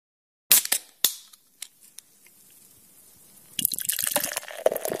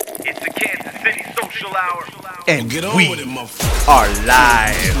And we are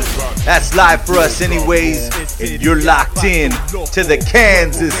live. That's live for us anyways. And you're locked in to the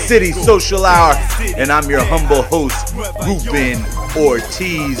Kansas City Social Hour. And I'm your humble host, Ruben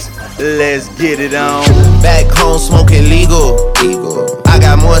Ortiz. Let's get it on. Back home smoking legal. I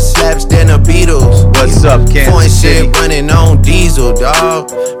got more slaps than the Beatles. What's up, Kansas City? Shit running on diesel, dog.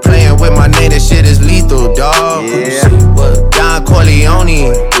 Playing with my name, that shit is lethal, dog. Yeah. Don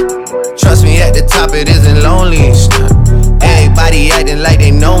Corleone. Trust me, at the top it isn't lonely. Everybody acting like they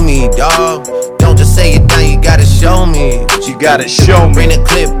know me, dog. Don't just say it down, you gotta show me. You gotta show me. Bring the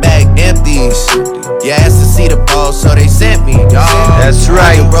clip back empty. You asked to see the ball, so they sent me, dog. That's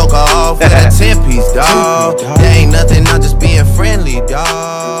right. I broke her off with a 10-piece, dog. There ain't nothing, I'm just being friendly,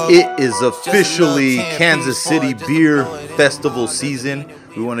 dog. It is officially Kansas City Beer Festival season.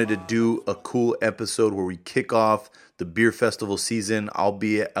 We wanted to do a cool episode where we kick off the beer festival season. I'll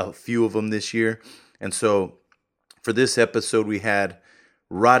be at a few of them this year. And so for this episode, we had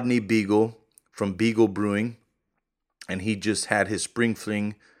Rodney Beagle from Beagle Brewing, and he just had his Spring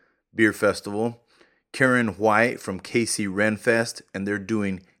Fling Beer Festival. Karen White from KC Renfest, and they're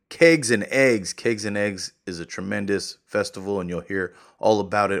doing Kegs and Eggs. Kegs and Eggs is a tremendous festival, and you'll hear all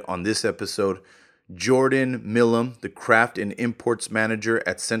about it on this episode. Jordan Millam, the craft and imports manager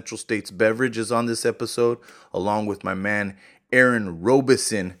at Central States Beverage, is on this episode, along with my man Aaron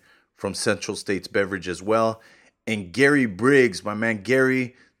Robeson from Central States Beverage as well. And Gary Briggs, my man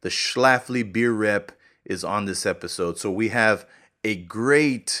Gary, the Schlafly beer rep, is on this episode. So we have a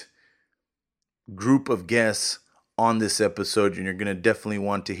great group of guests on this episode, and you're going to definitely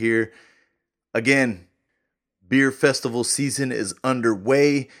want to hear. Again, beer festival season is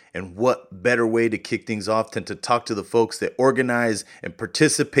underway, and what better way to kick things off than to talk to the folks that organize and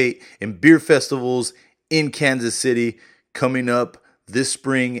participate in beer festivals in Kansas City coming up this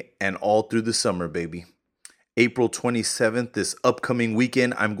spring and all through the summer, baby. April 27th, this upcoming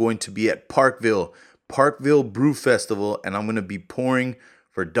weekend, I'm going to be at Parkville Brew Festival, and I'm going to be pouring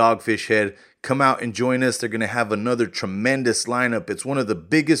for Dogfish Head. Come out and join us. They're going to have another tremendous lineup. It's one of the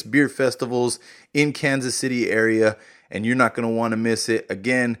biggest beer festivals in Kansas City area, and you're not going to want to miss it.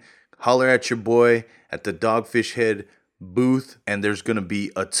 Again, holler at your boy at the Dogfish Head booth, and there's going to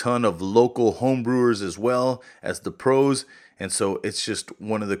be a ton of local homebrewers as well as the pros, and so it's just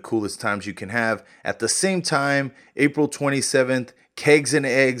one of the coolest times you can have. At the same time, April 27th, Kegs and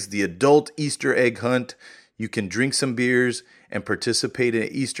Eggs, the adult Easter egg hunt. You can drink some beers and participate in an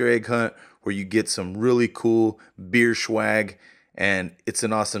Easter egg hunt where you get some really cool beer swag, and it's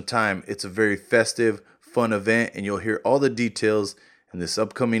an awesome time. It's a very festive, fun event, and you'll hear all the details in this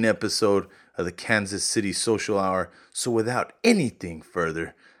upcoming episode of the Kansas City Social Hour. So without anything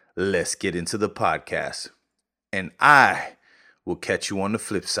further, let's get into the podcast, and I will catch you on the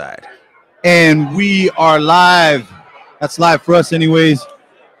flip side. And we are live. That's live for us anyways.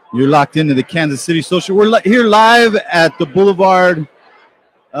 You're locked into the Kansas City Social. We're here live at the Boulevard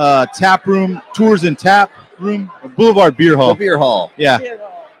Tap Room, Tours and Tap Room, Boulevard Beer Hall. The Beer Hall. Yeah. I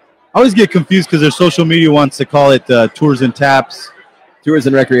always get confused because their social media wants to call it Tours and Taps. Tours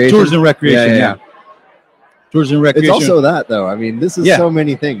and Recreation. Tours and Recreation, yeah. Tours and Recreation. It's also that, though. I mean, this is so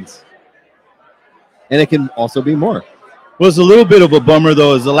many things. And it can also be more. Well, it's a little bit of a bummer,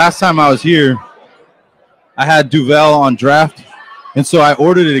 though, is the last time I was here, I had Duvel on draft. And so I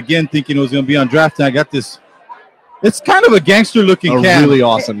ordered it again thinking it was going to be on draft, and I got this. It's kind of a gangster-looking can. A really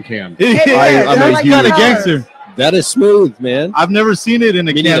awesome can. I'm kind of gangster. That is smooth, man. I've never seen it in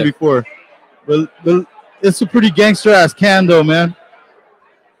a can before. But it's a pretty gangster-ass can, though, man.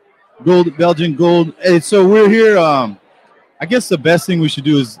 Gold, Belgian gold. Hey, so we're here. I guess the best thing we should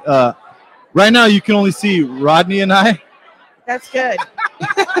do is, right now you can only see Rodney and I. That's good.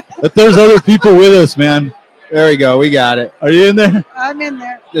 But there's other people with us, man. There we go. We got it. Are you in there? I'm in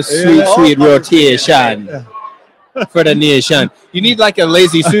there. The sweet rotation for the nation. You need like a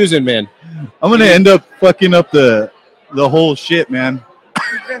lazy Susan, man. I'm going to end up fucking up the whole shit, man.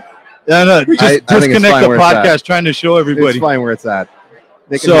 Yeah, no, just disconnect the podcast trying to show everybody. It's fine where it's at.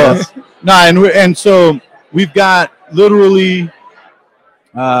 So, and so we've got literally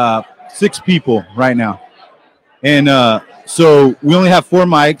 6 people right now. And so we only have 4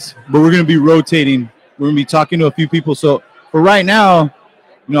 mics, but we're going to be rotating. We're going to be talking to a few people. So for right now,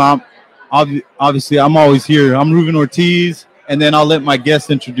 you know, obviously I'm always here. I'm Ruben Ortiz, and then I'll let my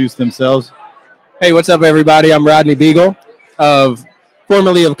guests introduce themselves. Hey, what's up, everybody? I'm Rodney Beagle,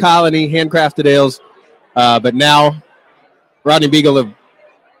 formerly of Colony Handcrafted Ales, but now Rodney Beagle of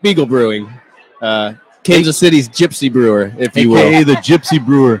Beagle Brewing, Kansas City's gypsy brewer, if you will. AKA the gypsy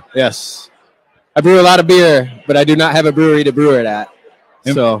brewer. Yes. I brew a lot of beer, but I do not have a brewery to brew it at.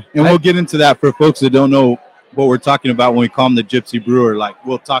 And we'll get into that for folks that don't know what we're talking about when we call him the Gypsy Brewer. Like,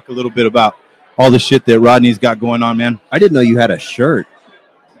 we'll talk a little bit about all the shit that Rodney's got going on, man. I didn't know you had a shirt.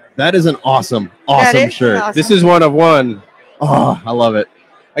 That is an awesome shirt. Awesome. This is one of one. Oh, I love it.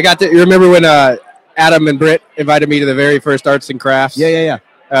 You remember when Adam and Britt invited me to the very first Arts and Crafts? Yeah.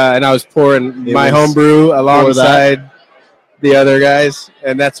 And I was pouring my home brew alongside the other guys,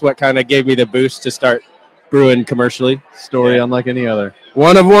 and that's what kind of gave me the boost to start brewing commercially. Story unlike any other.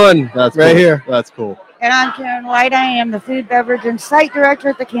 One of one. That's right cool. here. That's cool. And I'm Karen White. I am the Food, Beverage, and Site Director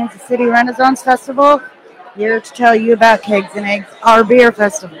at the Kansas City Renaissance Festival. Here to tell you about Kegs and Eggs, our beer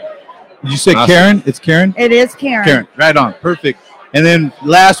festival. Did you say Awesome. Karen? It's Karen? It is Karen. Karen, right on. Perfect. And then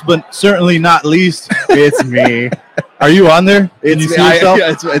last but certainly not least, It's me. are you on there? Can you see yourself?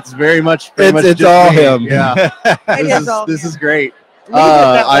 It's very much. It's just all me. him. Yeah. It is all This him. is great. Leave it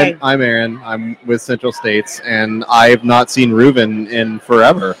that way. I'm Aaron. I'm with Central States, and I've not seen Reuben in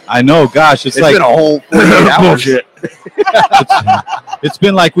forever. I know, gosh, it's like been a whole 48 hours. bullshit. It's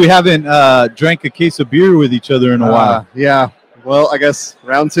been like we haven't drank a case of beer with each other in a while. Yeah. Well, I guess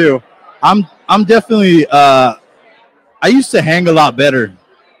round two. I'm definitely I used to hang a lot better,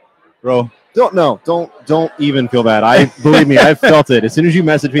 bro. Don't even feel bad. Believe me, I've felt it. As soon as you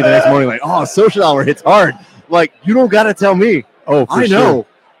message me the next morning, like, oh, social hour hits hard. Like, you don't gotta tell me. Oh, for I sure. know.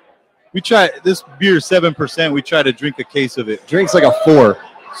 We try this beer is 7%. We try to drink a case of it. Drink's like a 4.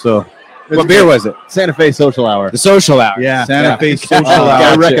 So What beer was it? Santa Fe Social Hour. The social hour. Yeah. Santa Fe Social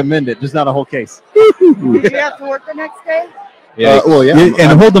I Hour. recommend it, just not a whole case. Did you have to work the next day? Well, yeah.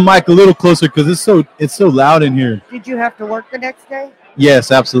 And hold the mic a little closer because it's so loud in here. Did you have to work the next day?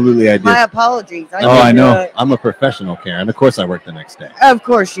 Yes, absolutely, I did. My apologies. I know. I'm a professional, Karen. Of course I work the next day. Of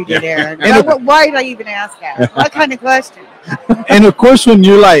course you did, Aaron. Why did I even ask that? What kind of question? And of course, when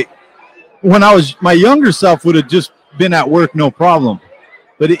you're like, when I was my younger self would have just been at work, no problem.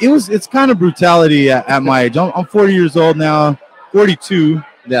 But it's kind of brutality at my age. I'm 40 years old now, 42.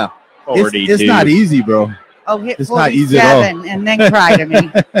 Yeah. It's not easy, bro. Oh, hit It's not easy at all. 47 and then cry to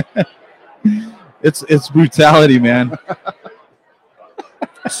me. It's brutality, man.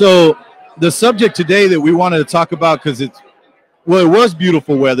 So the subject today that we wanted to talk about, because it was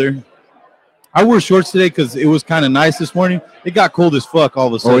beautiful weather. I wore shorts today because it was kind of nice this morning. It got cold as fuck all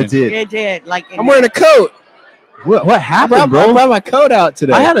of a sudden. Oh, it did. It did. I'm wearing a coat. What happened, I bro? brought my coat out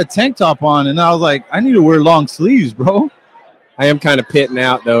today. I had a tank top on, and I was like, I need to wear long sleeves, bro. I am kind of pitting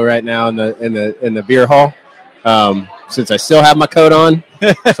out though right now in the beer hall, since I still have my coat on,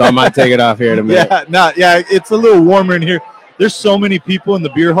 so I might take it off here in a minute. It's a little warmer in here. There's so many people in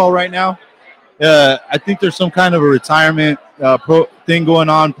the beer hall right now. I think there's some kind of a retirement thing going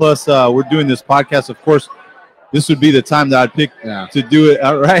on. Plus, we're doing this podcast. Of course, this would be the time that I'd pick to do it.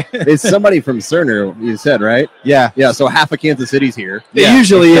 Right? It's somebody from Cerner, you said, right? Yeah. Yeah, so half of Kansas City's here. It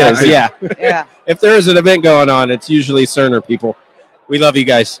usually is, yeah. Yeah. If there is an event going on, it's usually Cerner people. We love you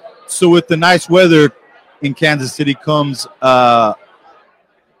guys. So with the nice weather in Kansas City comes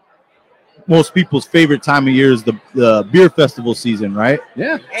most people's favorite time of year is the beer festival season, right?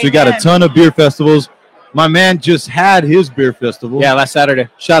 Yeah. So we got a ton of beer festivals. My man just had his beer festival. Yeah, last Saturday.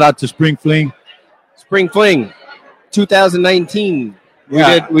 Shout out to Spring Fling. Spring Fling 2019.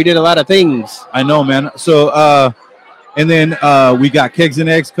 Yeah. We did a lot of things. I know, man. So and then we got Kegs and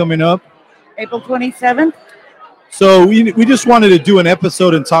Eggs coming up. April 27th. So we just wanted to do an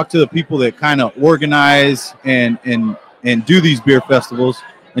episode and talk to the people that kind of organize and do these beer festivals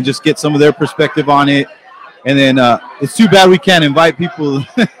and just get some of their perspective on it. And then it's too bad we can't invite people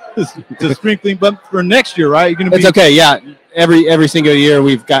to Sprinkling, but for next year, right? You're gonna be. It's okay. Yeah, every single year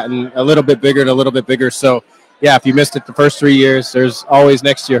we've gotten a little bit bigger and a little bit bigger. So yeah, if you missed it the first 3 years, there's always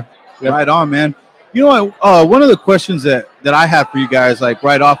next year. Yep. Right on, man. You know what? One of the questions that I have for you guys, like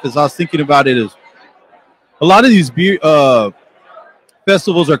right off, as I was thinking about it, is a lot of these beer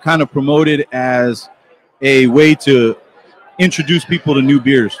festivals are kind of promoted as a way to introduce people to new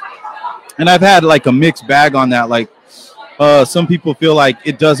beers, and I've had like a mixed bag on that. Like some people feel like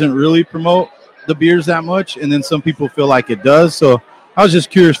it doesn't really promote the beers that much, and then some people feel like it does. So I was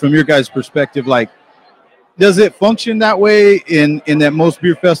just curious from your guys' perspective, like, does it function that way in that most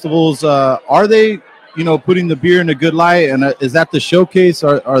beer festivals are they, putting the beer in a good light, and is that the showcase,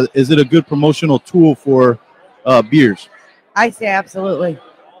 or is it a good promotional tool for beers? I say absolutely.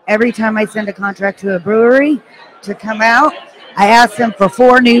 Every time I send a contract to a brewery to come out, I ask them for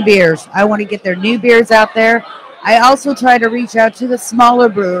 4 new beers. I want to get their new beers out there. I also try to reach out to the smaller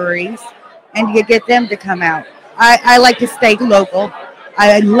breweries and to get them to come out. I like to stay local.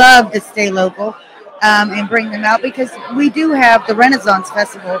 I love to stay local and bring them out because we do have the Renaissance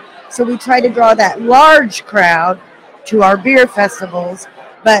Festival. So we try to draw that large crowd to our beer festivals.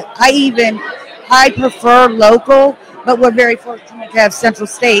 But I prefer local, but we're very fortunate to have Central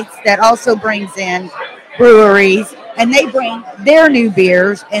States that also brings in breweries, and they bring their new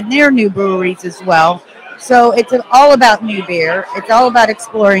beers and their new breweries as well. So it's all about new beer. It's all about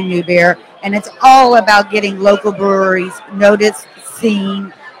exploring new beer, and it's all about getting local breweries noticed,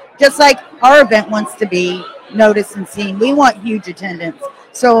 seen, just like our event wants to be noticed and seen. We want huge attendance.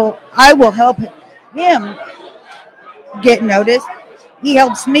 So I will help him get noticed. He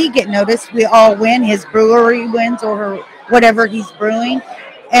helps me get noticed. We all win. His brewery wins or whatever he's brewing.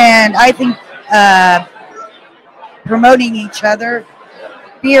 And I think promoting each other,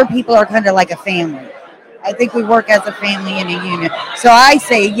 beer people are kind of like a family. I think we work as a family in a unit. So I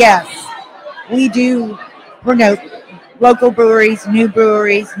say yes, we do promote local breweries, new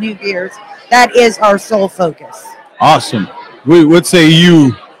beers. That is our sole focus. Awesome. What say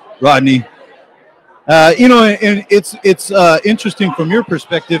you, Rodney? And it's interesting from your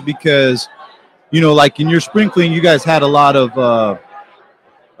perspective because, like in your sprinkling, you guys had a lot of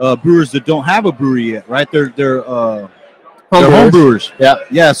brewers that don't have a brewery yet, right? They're home brewers.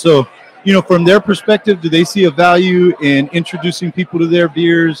 Yeah. So, from their perspective, do they see a value in introducing people to their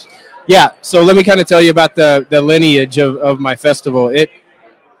beers? Yeah. So let me kind of tell you about the lineage of my festival.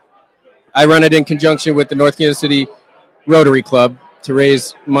 I run it in conjunction with the North Kansas City Rotary Club to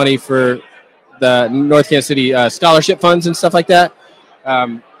raise money for the North Kansas City scholarship funds and stuff like that.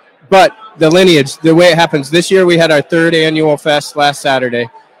 But the lineage, the way it happens, this year we had our 3rd annual fest last Saturday.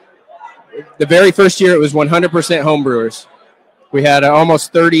 The very first year it was 100% home brewers. We had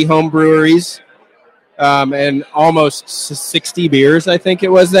almost 30 home breweries and almost 60 beers, I think it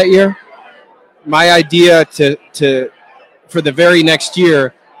was that year. My idea for the very next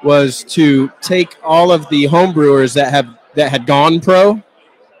year was to take all of the home brewers that had gone pro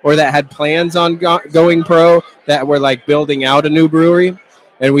or that had plans on going pro that were like building out a new brewery,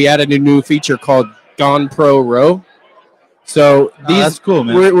 and we added a new feature called Gone Pro Row. So that's cool,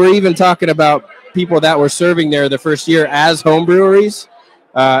 man. We're even talking about people that were serving there the first year as home breweries,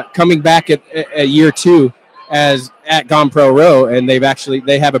 coming back at year 2 as at Gone Pro Row, and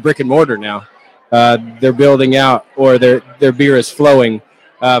they have a brick and mortar now. They're building out, or their beer is flowing.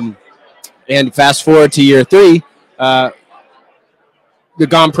 And fast forward to year 3, the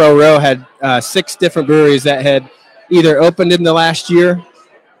Gone Pro Row had 6 different breweries that had either opened in the last year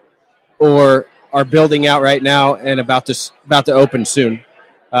or are building out right now and about to open soon.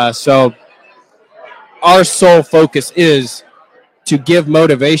 So our sole focus is to give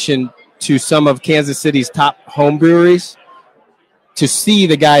motivation to some of Kansas City's top home breweries to see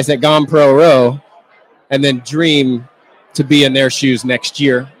the guys at Gone Pro Row and then dream to be in their shoes next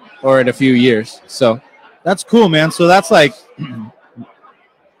year or in a few years. So that's cool, man. So that's a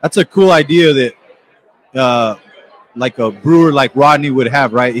cool idea that like a brewer like Rodney would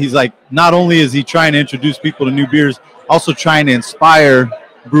have, right? He's like, not only is he trying to introduce people to new beers, also trying to inspire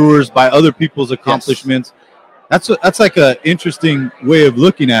brewers by other people's accomplishments. Yes. That's like an interesting way of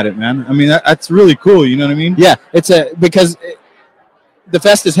looking at it, man. I mean, that's really cool. You know what I mean? Yeah, because the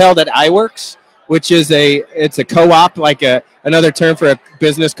fest is held at iWorks, which is it's a co-op, like another term for a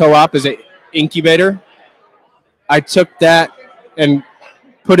business co-op is an incubator. I took that and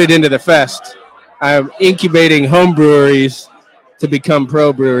put it into the fest. I'm incubating home breweries to become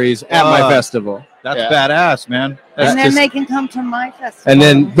pro breweries at my festival. That's badass, man. And then they can come to my festival. And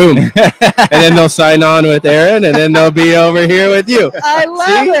then, boom. And then they'll sign on with Aaron, and then they'll be over here with you. I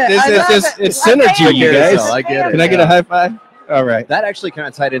love it. It's synergy, you guys. I get it. Can I get a high five? All right. That actually kind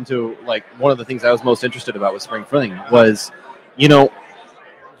of tied into, like, one of the things I was most interested about with Spring Fling was, you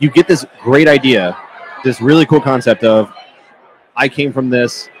get this great idea, this really cool concept of, I came from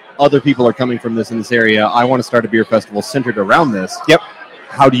this, other people are coming from this in this area, I want to start a beer festival centered around this. Yep.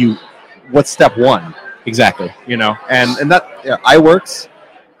 What's step one? Exactly. And that iWorks,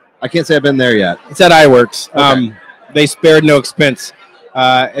 I can't say I've been there yet. It's at iWorks. Okay. They spared no expense.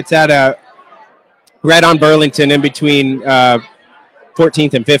 It's at right on Burlington, in between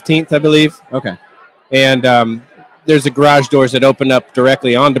 14th and 15th, I believe. Okay. And there's the garage doors that open up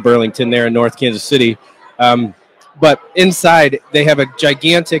directly onto Burlington there in North Kansas City. But inside, they have a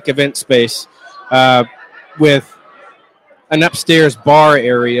gigantic event space with an upstairs bar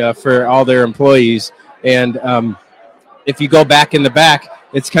area for all their employees. And if you go back in the back,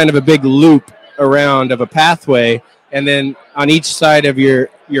 it's kind of a big loop around of a pathway. And then on each side of your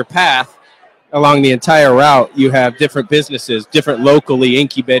path, along the entire route, you have different businesses, different locally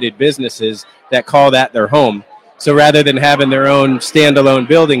incubated businesses that call that their home. So rather than having their own standalone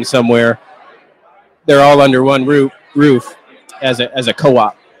building somewhere, they're all under one roof as a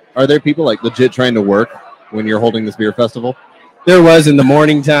co-op. Are there people like legit trying to work when you're holding this beer festival? There was in the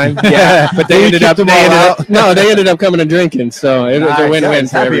morning time, yeah, but they ended up coming and drinking, so it was a win-win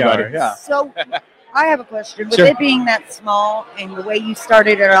for everybody. Hour, yeah. So I have a question. With Sure. it being that small and the way you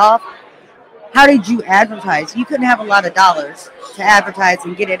started it off, how did you advertise? You couldn't have a lot of dollars to advertise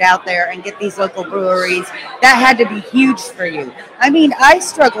and get it out there and get these local breweries. That had to be huge for you. I mean, I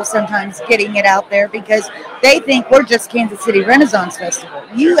struggle sometimes getting it out there because they think we're just Kansas City Renaissance Festival.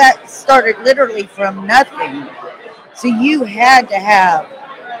 You started literally from nothing. So you had to have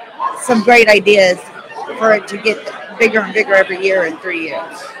some great ideas for it to get bigger and bigger every year in 3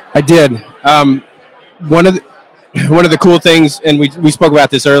 years. I did. One of the cool things, and we spoke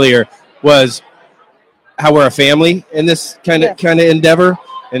about this earlier, was how we're a family in this kind of endeavor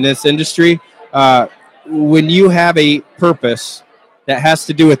in this industry. When you have a purpose that has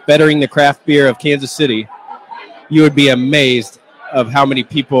to do with bettering the craft beer of Kansas City, you would be amazed of how many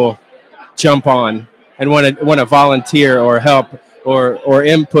people jump on and want to volunteer or help or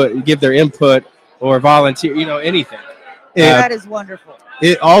input, give their input or volunteer, anything. That is wonderful.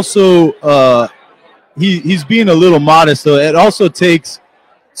 It also, he's being a little modest, though. It also takes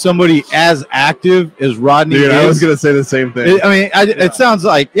somebody as active as Rodney is. I was going to say the same thing. It sounds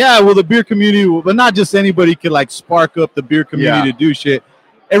like, the beer community, but not just anybody could like spark up the beer community to do shit.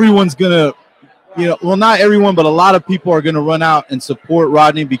 Everyone's going to, not everyone, but a lot of people are going to run out and support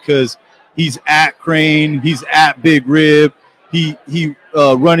Rodney because he's at Crane, he's at Big Rib, he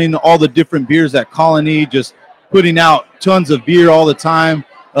running all the different beers at Colony, just putting out tons of beer all the time,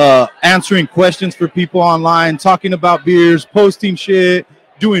 answering questions for people online, talking about beers, posting shit,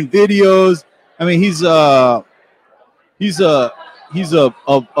 doing videos. I mean, he's a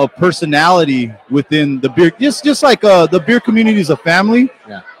personality within the beer, just like the beer community is a family.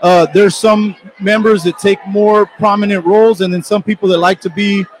 Yeah. There's some members that take more prominent roles, and then some people that like to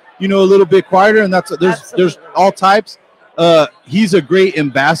be, a little bit quieter, and there's all types. He's a great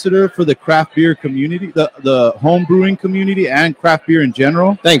ambassador for the craft beer community, the home brewing community, and craft beer in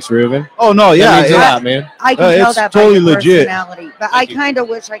general. Thanks, Ruben. Oh no, yeah, that means a lot, man. I can tell that totally by your legit. personality, but I kind of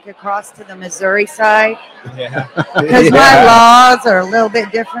wish I could cross to the Missouri side Yeah. because my laws are a little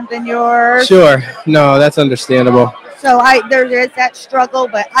bit different than yours. Sure. No, that's understandable. So there is that struggle,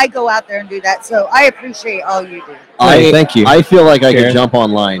 but I go out there and do that. So I appreciate all you do. Thank you. I feel like I Karen. could jump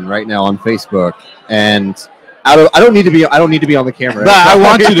online right now on Facebook and I don't need to be on the camera. Nah, I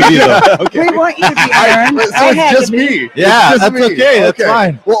want you to be there. Okay. We want you to be Aaron. So it's just me. Yeah, It's just that's me. okay. That's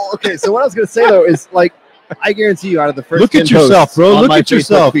fine. Well, okay. So what I was going to say though is like, I guarantee you, out of the first Look at 10 yourself, posts bro. on Look my at Facebook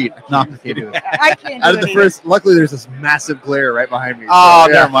yourself. feed- No. I can't do that. I can't Out do of the it first, luckily there's this massive glare right behind me. Oh,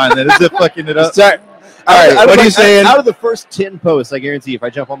 So, yeah. never mind. Then is it fucking it up? Sorry. All right. Out of What are my- you saying? Out of the first 10 posts, I guarantee if I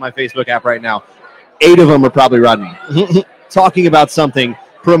jump on my Facebook app right now, 8 of them are probably Rodney talking about something,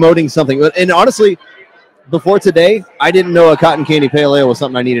 promoting something. And honestly, before today, I didn't know a cotton candy pale ale was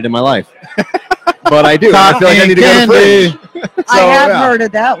something I needed in my life. But I do. I feel like I need to go to Fringe. I have heard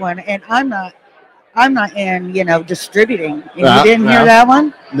of that one, and I'm not in, distributing. And you didn't hear that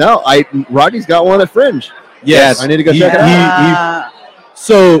one? No, Rodney's got one at Fringe. Yes. I need to go check it out.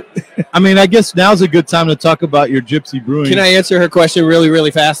 So, I guess now's a good time to talk about your Gypsy Brewing. Can I answer her question really,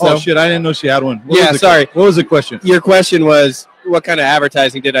 really fast, though? Oh, shit. I didn't know she had one. Sorry. What was the question? Your question was, what kind of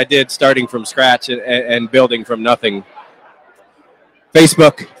advertising did starting from scratch and building from nothing?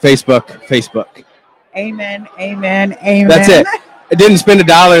 Facebook. Amen, amen, amen. That's it. I didn't spend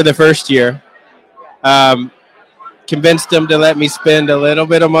 $1 the first year. Convinced them to let me spend a little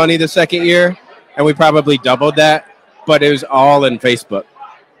bit of money the second year, and we probably doubled that, but it was all in Facebook.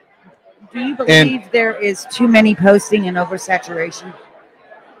 Do you believe there is too many posting and oversaturation?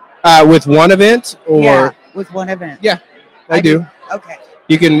 With one event, or Yeah, with one event. Yeah, I do. Okay.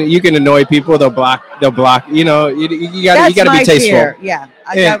 You can annoy people. They'll block. You got to be tasteful. Fear. Yeah,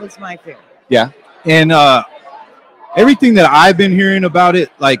 that was my fear. Yeah, and everything that I've been hearing about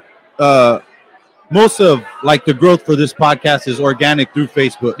it, like most of like the growth for this podcast is organic through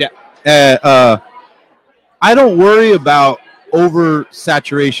Facebook. Yeah. I don't worry about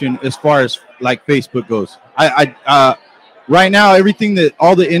oversaturation as far as like Facebook goes. I right now,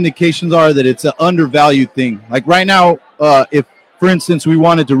 all the indications are that it's an undervalued thing. Like right now, if for instance we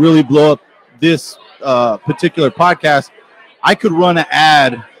wanted to really blow up this particular podcast, I could run an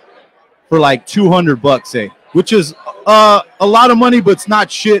ad for like $200, say, which is a lot of money, but it's not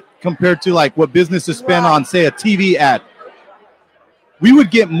shit compared to like what businesses spend on, say, a TV ad. We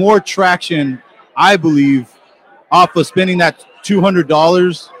would get more traction, I believe, off of spending that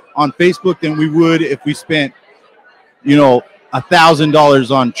 $200 on Facebook than we would if we spent,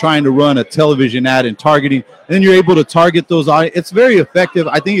 $1,000 on trying to run a television ad and targeting. And then you're able to target those audience. It's very effective.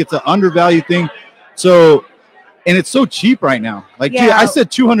 I think it's an undervalued thing. So and it's so cheap right now. Like, Yeah. gee, I said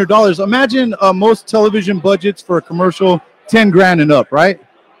 $200. Imagine most television budgets for a commercial, 10 grand and up, right?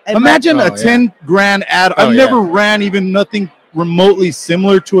 And Imagine Oh, a 10 grand ad. Oh, I've never ran even nothing remotely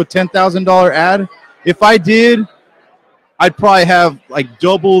similar to a $10,000 ad. If I did, I'd probably have like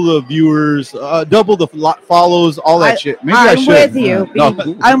double the viewers, double the follows, all that shit. Maybe I I'm should. with you.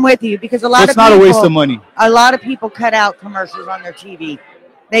 No, I'm with you because a lot it's of not people, a waste of money. a lot of people cut out commercials on their TV.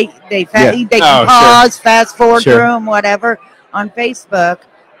 They Yeah. can Oh, sure. pause, fast forward Sure. through them, whatever. On Facebook,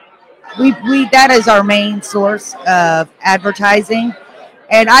 we that is our main source of advertising,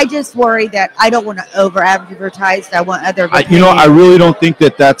 and I just worry that I don't want to over advertise. I want other. I really don't think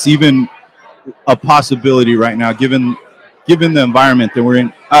that that's even a possibility right now, given the environment that we're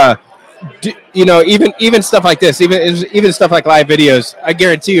in. Even stuff like this, even stuff like live videos, I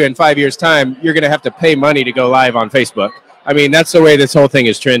guarantee you in 5 years' time, you're going to have to pay money to go live on Facebook. I mean, that's the way this whole thing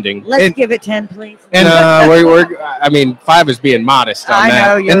is trending. Let's give it 10, please. And I mean, 5 is being modest on I that.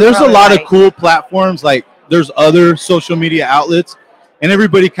 know you're and there's a probably lot right. of cool platforms. Like there's other social media outlets, and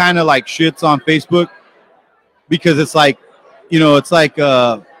everybody kind of like shits on Facebook because it's like, it's like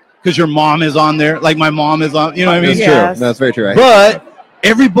because your mom is on there. Like my mom is on. You know what I mean? That's Yes. true. That's very true. Right? But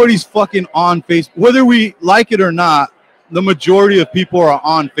everybody's fucking on Facebook, whether we like it or not. The majority of people are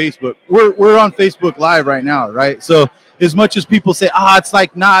on Facebook. We're on Facebook Live right now, right? So as much as people say, it's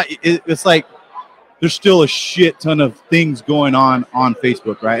like not, it's like there's still a shit ton of things going on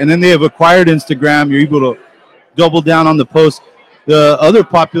Facebook, right? And then they have acquired Instagram. You're able to double down on the posts. The other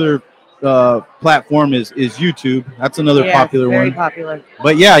popular platform is YouTube. That's another Yes, popular very one. popular.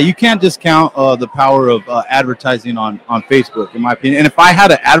 But yeah, you can't discount the power of advertising on Facebook, in my opinion. And if I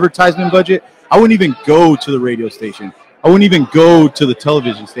had an advertisement budget, I wouldn't even go to the radio station. I wouldn't even go to the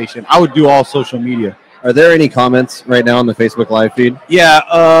television station. I would do all social media. Are there any comments right now on the Facebook live feed? Yeah.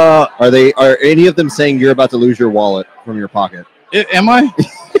 Are any of them saying you're about to lose your wallet from your pocket? Am I?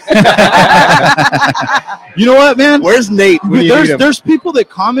 You know what, man? Where's Nate? When you need him? There's people that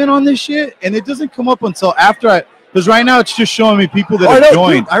comment on this shit, and it doesn't come up until after because right now it's just showing me people that have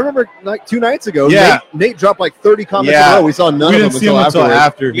joined. Dude, I remember like 2 nights ago. Yeah. Nate dropped like 30 comments Yeah. in a row. We saw none We of didn't them see them until afterwards.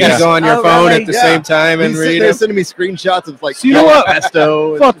 after. You gotta go on your Oh, phone really? at the Yeah. same time and He's sitting read there it. sending me screenshots of like So you know what?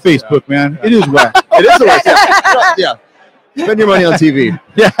 pesto. Fuck Facebook, man. It is whack. It is the worst. Yeah. Spend your money on TV.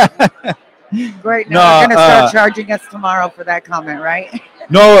 Great. No, Now they're going to start charging us tomorrow for that comment, right?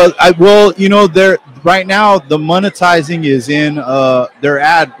 No, they're right now the monetizing is in their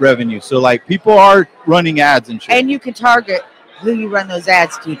ad revenue. So like people are running ads and shit. And you can target who you run those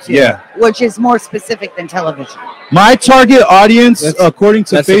ads to, too. Yeah. Which is more specific than television. My target audience, according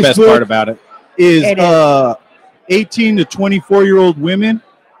to That's the best part Facebook, about it. is It is. 18 to 24-year-old women.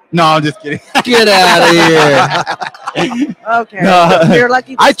 No, I'm just kidding. Get out of here. Okay. No. You're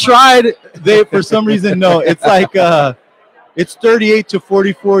lucky. I this one- tried. They for some reason no. It's like it's 38 to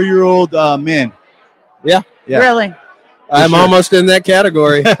 44-year-old men. Yeah. Really? I'm sure. almost in that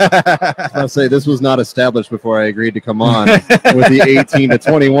category. I'll say this was not established before I agreed to come on with the 18 to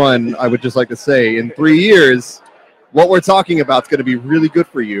 21. I would just like to say in 3 years, what we're talking about is going to be really good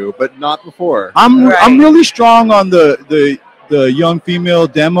for you, but not before. I'm Right. really strong on the young female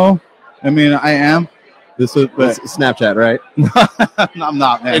demo. I mean, I am. This is, but It's Snapchat, right? I'm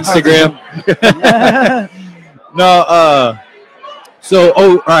not, man. Instagram. No. So,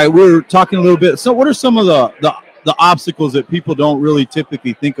 all right, we're talking a little bit. So, what are some of the obstacles that people don't really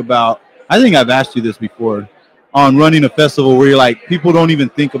typically think about? I think I've asked you this before on running a festival where you're like, people don't even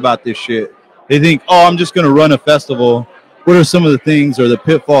think about this shit. They think, oh, I'm just going to run a festival. What are some of the things or the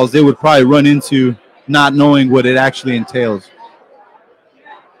pitfalls they would probably run into not knowing what it actually entails?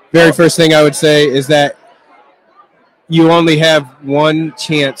 Very first thing I would say is that you only have one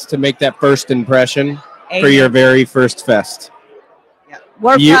chance to make that first impression for your very first fest. Yeah.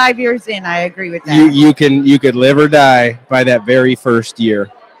 We're You- 5 years in. I agree with that. You could live or die by that very first year,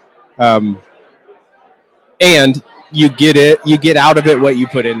 and you get out of it what you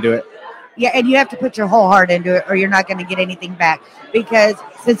put into it. Yeah, and you have to put your whole heart into it or you're not going to get anything back. Because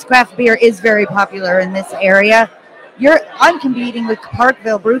since craft beer is very popular in this area, I'm competing with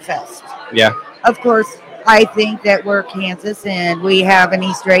Parkville Brewfest. Yeah. Of course, I think that we're Kansas and we have an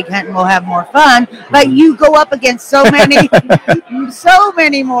Easter egg hunt and we'll have more fun. But you go up against so many, so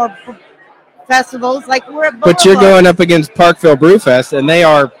many more festivals. Like we're at But you're Boulevard. going up against Parkville Brewfest, and they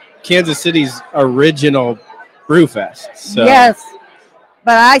are Kansas City's original Brewfest. So. Yes,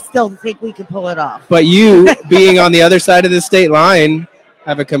 but I still think we can pull it off. But you, being on the other side of the state line,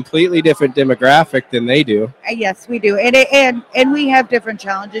 have a completely different demographic than they do. Yes, we do, and we have different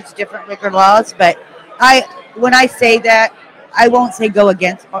challenges, different liquor laws. But when I say that, I won't say go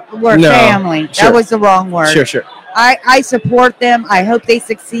against. We're No, family. sure. That was the wrong word. Sure. I support them. I hope they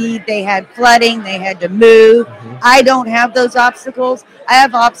succeed. They had flooding. They had to move. I don't have those obstacles. I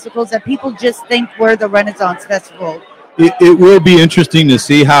have obstacles that people just think we're the Renaissance Festival. It will be interesting to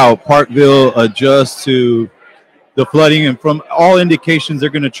see how Parkville adjusts to the flooding, and from all indications, they're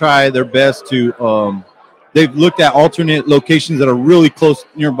going to try their best to. They've looked at alternate locations that are really close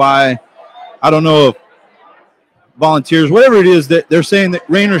nearby. I don't know if volunteers, whatever it is, that they're saying that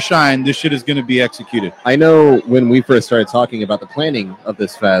rain or shine, this shit is going to be executed. I know when we first started talking about the planning of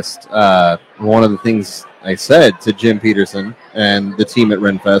this fest, one of the things I said to Jim Peterson and the team at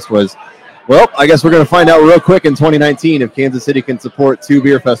Renfest was, well, I guess we're going to find out real quick in 2019 if Kansas City can support 2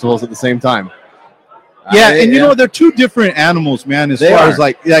 beer festivals at the same time. Yeah, and you know, they're two different animals, man, as They far are. as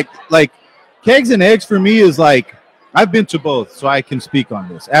like Kegs and Eggs for me is like, I've been to both, so I can speak on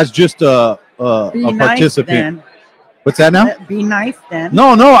this as just a Be nice participant. then. What's that now? Be nice then. No,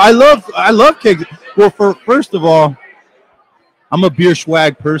 I love Kegs. Well, first of all, I'm a beer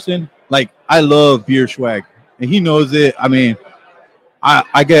swag person. Like, I love beer swag, and he knows it. I mean,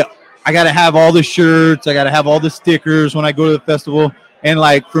 I got to have all the shirts. I got to have all the stickers when I go to the festival. And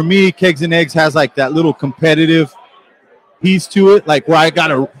like for me, Kegs and Eggs has like that little competitive piece to it, like where I got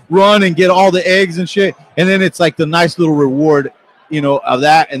to run and get all the eggs and shit. And then it's like the nice little reward, you know, of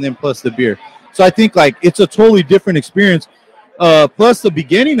that, and then plus the beer. So I think like it's a totally different experience. Plus the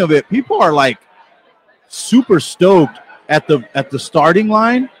beginning of it, people are like super stoked at the starting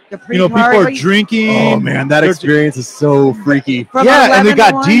line. You know, people are drinking. Oh man, that experience is so freaky. From Yeah, and they 11 got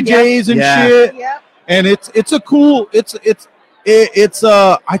to 1, DJs and Yeah. shit. Yep. And it's a cool. It's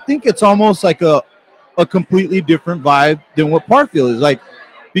I think it's almost like a completely different vibe than what Parkville is like,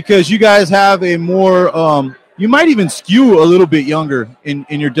 because you guys have a more you might even skew a little bit younger in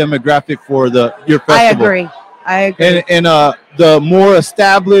your demographic for your festival. I agree. And the more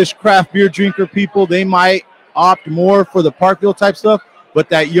established craft beer drinker people, they might opt more for the Parkville type stuff, but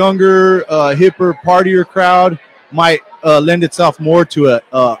that younger, hipper, partier crowd might lend itself more to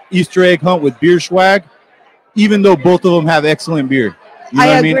a Easter egg hunt with beer swag, even though both of them have excellent beer. You know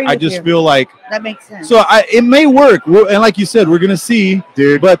what I mean? agree I with just you. feel like That makes sense. so it may work, and like you said, we're gonna see,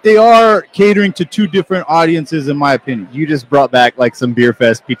 Dude, but they are catering to two different audiences, in my opinion. you just brought back like some beer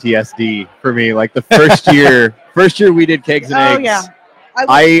fest PTSD for me. Like the first year we did Kegs and Oh, Eggs. yeah.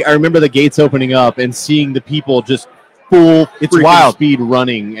 I remember the gates opening up and seeing the people just full It's freaking wild. speed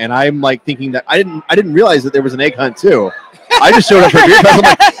running, and I'm like thinking that I didn't realize that there was an egg hunt too. I just showed up for beer fest. I'm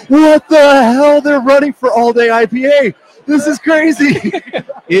like, what the hell? They're running for all day IPA. This is crazy.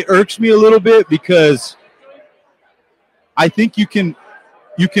 It irks me a little bit because I think you can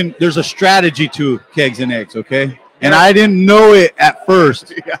there's a strategy to Kegs and Eggs, okay? And I didn't know it at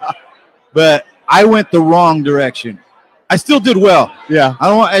first. Yeah. But I went the wrong direction. I still did well. Yeah.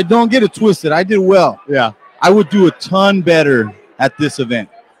 I don't get it twisted. I did well. Yeah. I would do a ton better at this event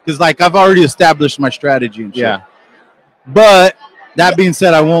because like I've already established my strategy and shit. Yeah. But that being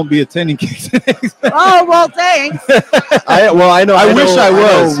said, I won't be attending Kegs and Eggs. Oh, well, thanks. I know. I wish I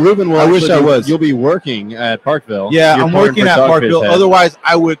was. Ruben will. I wish actually I be- was. You'll be working at Parkville. Yeah, You're I'm pouring working for at Dogfish Parkville. Head. Otherwise,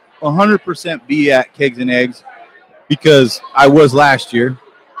 I would 100% be at Kegs and Eggs because I was last year.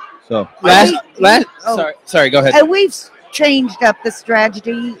 So Sorry, go ahead. And we've changed up the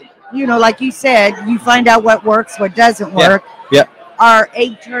strategy. You know, like you said, you find out what works, what doesn't work. Yeah. Our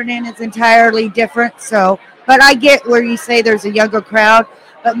egg turn-in is entirely different. So, but I get where you say there's a younger crowd.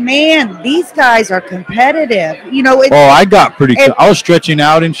 But, man, these guys are competitive. You know, I got pretty. If- I was stretching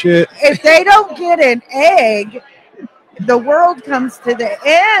out and shit. if they don't get an egg, the world comes to the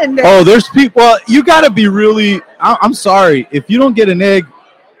end. Oh, there's people. Well, you got to be really. I'm sorry if you don't get an egg.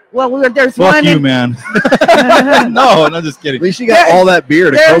 Well, there's Fuck one. you, man. No, I'm just kidding. At least you got all that beer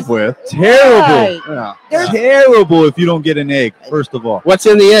to There's- cope with. Terrible. Yeah. There's- Terrible if you don't get an egg. First of all, What's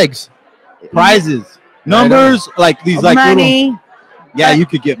in the eggs? prizes, numbers, like these, like little. money. Yeah, you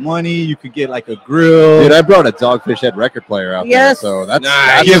could get money. You could get like a grill, Dude, I brought a Dogfish Head record player out Yes. there, so that's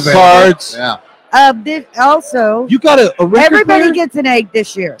Nice. gift cards. Yeah. Also, You got a record everybody player? gets an egg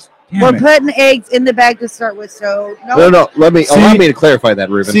this year. Damn We're it. putting eggs in the bag to start with. So, No. Allow me to clarify that,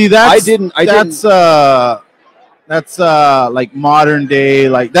 Ruben. See, that's I didn't. that's like modern day,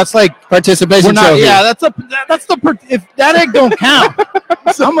 like that's like Participation we're not. trophy. Yeah, that's if that egg don't count,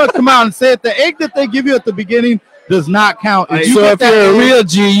 I'm gonna come out and say it. The egg that they give you at the beginning does not count. If you So get if that you're a egg- real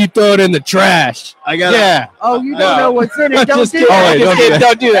G, you throw it in the trash. I got. yeah, oh, you No. don't know what's in it. Don't Just do kidding. that. Oh, wait, don't do that.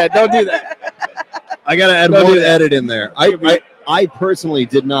 Don't do that. Don't do that. I got to add Don't one do that. edit in there. I personally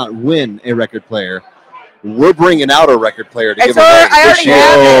did not win a record player, we're bringing out a record player to It's give away. I already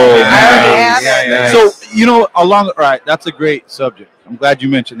have it. I already have it. So, right, that's a great subject. I'm glad you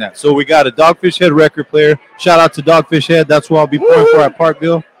mentioned that. So we got a Dogfish Head record player. Shout out to Dogfish Head. That's what I'll be playing for at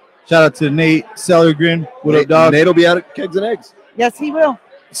Parkville. Shout out to Nate Sellergren. What up, dog? Nate'll be out at Kegs and Eggs. Yes, he will.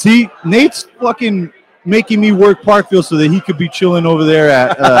 See, Nate's fucking making me work Parkville so that he could be chilling over there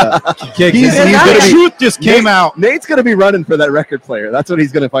at Kegs. The truth just came out. Nate's going to be running for that record player. That's what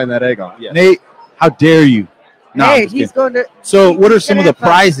he's going to find that egg on. Yeah. Nate, how dare you? No, Hey, he's going to. So what are some of the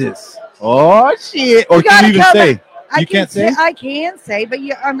prizes? Oh, shit. Or can you even say? You can't say? I can say, but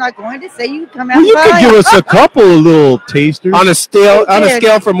I'm not going to say. You come out. Well, you and could buy give it. us a couple of little tasters. On a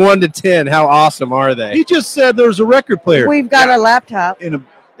scale from 1 to 10, how awesome are they? He just said there's a record player. We've got a laptop.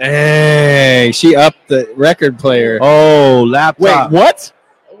 Hey, she upped the record player. Oh, laptop. Wait, what?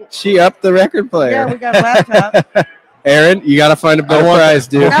 She upped the record player. Yeah, we got a laptop. Aaron, you got to find a better prize,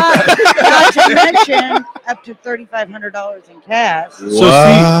 dude. not to mention up to $3,500 in cash. So see,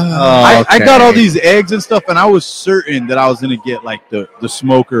 I got all these eggs and stuff, and I was certain that I was gonna get like the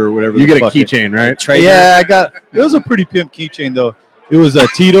smoker or whatever. You get a keychain, right? Yeah, I got. It was a pretty pimp keychain though. It was a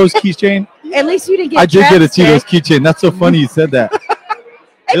Tito's keychain. At least you didn't get. I did get a Tito's chapstick. keychain. That's so funny you said that.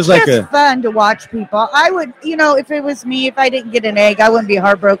 It's like just fun to watch people. I would, if it was me, if I didn't get an egg, I wouldn't be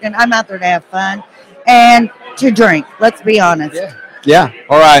heartbroken. I'm out there to have fun and to drink. Let's be honest. Yeah.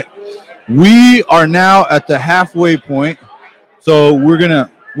 All right. We are now at the halfway point, so we're gonna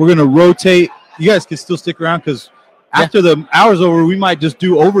rotate. You guys can still stick around because after the hour's over, we might just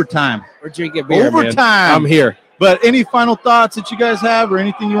do overtime. We're drinking beer, Overtime. man. I'm here. But any final thoughts that you guys have, or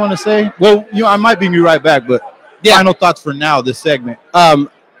anything you want to say? Well, I might be right back, but final thoughts for now. This segment.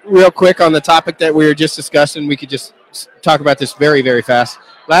 Real quick on the topic that we were just discussing, we could just talk about this very, very fast.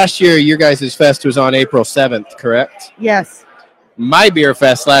 Last year, your guys' fest was on April 7th, correct? Yes. My beer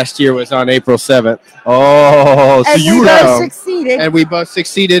fest last year was on April 7th. Oh, so And you we were both succeeded. And we both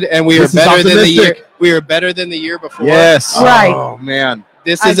succeeded, and we were This is better than the year. optimistic. We were better than the year before. Yes. Right. Oh man,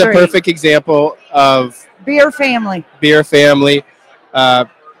 this I is a agree. perfect example of Beer family. beer family.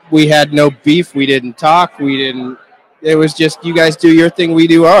 We had no beef. We didn't talk. It was just you guys do your thing, we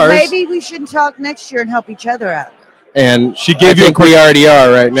do ours. Maybe we should talk next year and help each other out. And She gave you I think we already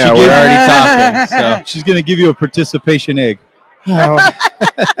are right now. She We're gave- already talking. She's gonna give you a participation egg.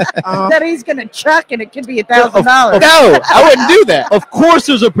 That he's going to chuck, and it could be $1,000. No, I wouldn't do that. Of course,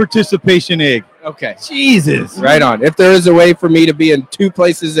 there's a participation egg. Okay, Jesus. right on. If there is a way for me to be in 2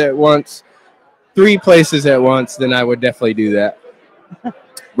 places at once, 3 places at once, then I would definitely do that.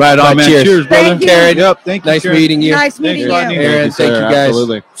 Right on, But man. cheers. Cheers, brother. Thank you. Karen, Yep. Thank you. nice Karen. meeting you. Nice meeting Thanks, Rodney. you. Aaron, Thank you, thank sir. you guys.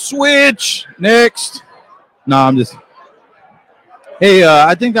 Absolutely. Switch next. No, I'm just. Hey,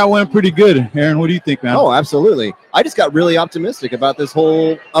 I think that went pretty good, Aaron. What do you think, man? Oh, absolutely. I just got really optimistic about this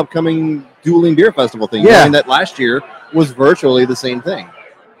whole upcoming dueling beer festival thing. Yeah. Knowing that last year was virtually the same thing.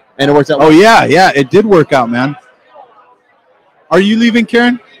 And it works out. Oh yeah, it did work out, man. Are you leaving,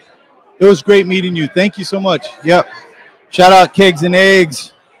 Karen? It was great meeting you. Thank you so much. Yep. Shout out Kegs and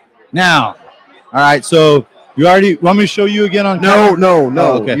Eggs. Now, all right. So you already want me to show you again on No. camera?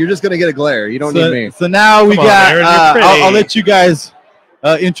 Oh, okay. You're just going to get a glare. You don't So, need me. so now we Come on, got. Aaron, you're pretty. I'll let you guys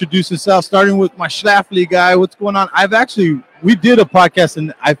introduce yourself. Starting with my Schlafly guy. What's going on? We did a podcast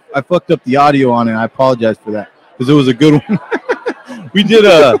and I fucked up the audio on it. I apologize for that because it was a good one. we did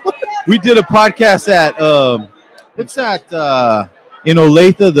a podcast at what's that in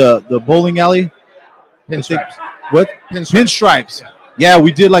Olathe, the bowling alley. Pinstripes. What? Pinstripes. Yeah,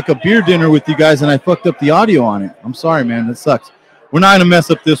 we did like a beer dinner with you guys, and I fucked up the audio on it. I'm sorry, man. That sucks. We're not gonna mess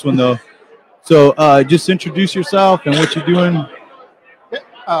up this one though. So just introduce yourself and what you're doing.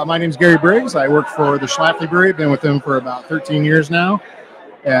 My name's Gary Briggs. I work for the Schlafly Brewery. Been with them for about 13 years now,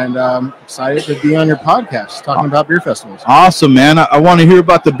 and excited to be on your podcast talking about beer festivals. Awesome, man. I want to hear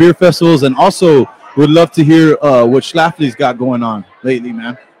about the beer festivals, and also would love to hear what Schlafly's got going on lately,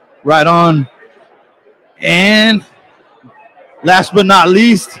 man. Right on. And last but not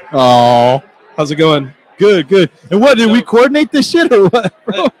least, Oh, how's it going? good. And what, did we coordinate this shit or what,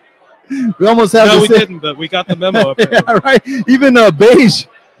 bro? We almost have No, the we same. didn't, but we got the memo up there. Yeah, right. Even beige.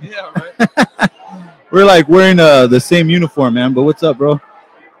 Yeah, right. We're like wearing the same uniform, man. But what's up, bro?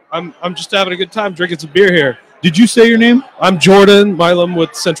 I'm just having a good time drinking some beer here. Did you say your name? I'm Jordan Milam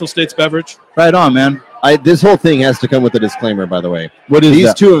with Central States Beverage. Right on, man. This whole thing has to come with a disclaimer, by the way. What is These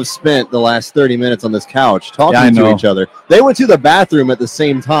that? two have spent the last 30 minutes on this couch Yeah, I talking to know. each other. They went to the bathroom at the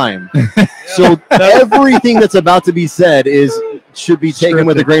same time. So everything that's about to be said should be taken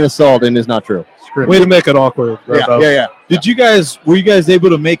with a grain of salt and is not true. Way to make it awkward. Yeah. Were you guys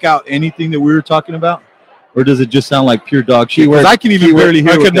able to make out anything that we were talking about? or does it just sound like pure dog shit? Because I can even barely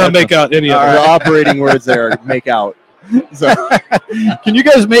hear. I what could not that make sounds. out any of The it. operating words there make out. So Can you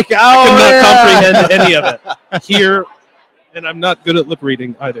guys make out? I could not comprehend any of it here, and I'm not good at lip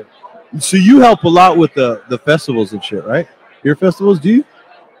reading either. So you help a lot with the festivals and shit, right? Beer festivals, do you?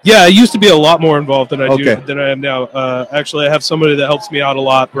 Yeah, I used to be a lot more involved than I Okay. than I am now. Actually, I have somebody that helps me out a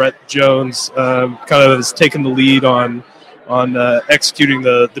lot. Brett Jones kind of has taken the lead on executing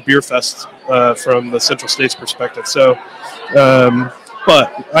the beer fest from the Central States perspective. So,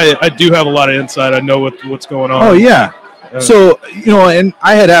 but I do have a lot of insight. I know what's going on. Oh yeah. So and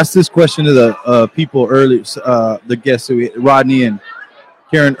I had asked this question to the people earlier, the guests, Rodney and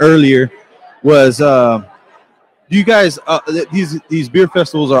Karen earlier, was do you guys these beer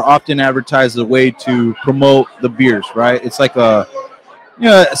festivals are often advertised as a way to promote the beers, right? It's like a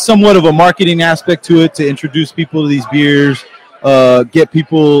somewhat of a marketing aspect to it, to introduce people to these beers, get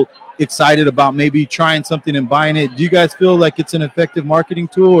people excited about maybe trying something and buying it. Do you guys feel like it's an effective marketing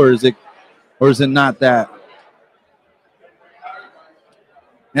tool, or is it not that?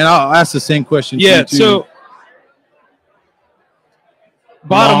 And I'll ask the same question. Yeah. to you, So,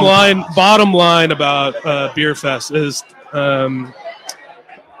 bottom line about Beer Fest is they're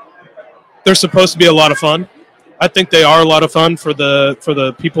supposed to be a lot of fun. I think they are a lot of fun for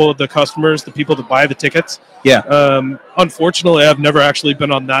the people, the customers, the people that buy the tickets. Yeah. Unfortunately, I've never actually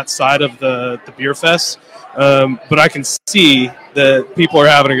been on that side of the beer fest, but I can see that people are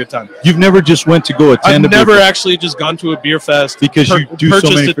having a good time. You've never just went to go attend. I've never actually just gone to a beer fest because you do so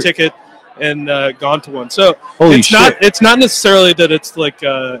purchased many a ticket and gone to one. So Holy it's shit. It's not necessarily that it's like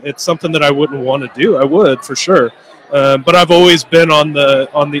it's something that I wouldn't want to do. I would for sure, but I've always been on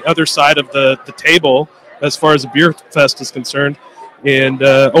the other side of the table as far as a beer fest is concerned, and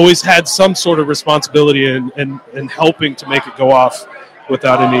always had some sort of responsibility in helping to make it go off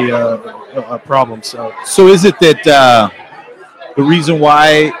without any problems. So is it that the reason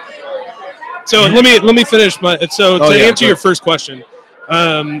why? So let me finish my. So Oh, to yeah, answer go your ahead. first question,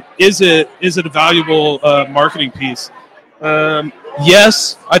 is it a valuable marketing piece?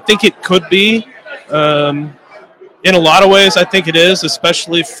 Yes, I think it could be. In a lot of ways, I think it is,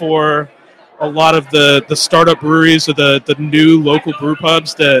 especially for a lot of the startup breweries or the new local brew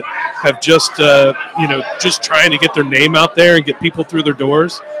pubs that have just just trying to get their name out there and get people through their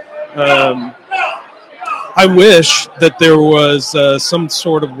doors. I wish that there was some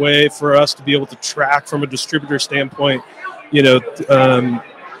sort of way for us to be able to track from a distributor standpoint, that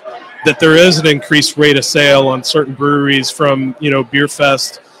there is an increased rate of sale on certain breweries from Beer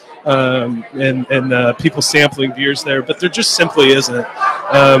Fest and people sampling beers there, but there just simply isn't.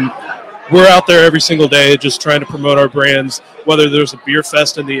 We're out there every single day just trying to promote our brands, whether there's a beer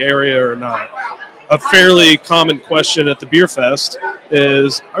fest in the area or not. A fairly common question at the beer fest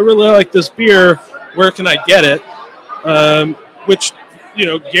is, I really like this beer, where can I get it? Which,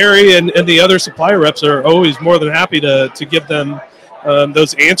 Gary and the other supplier reps are always more than happy to give them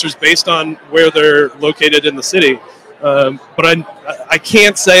those answers based on where they're located in the city. But I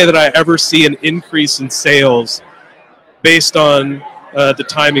can't say that I ever see an increase in sales based on the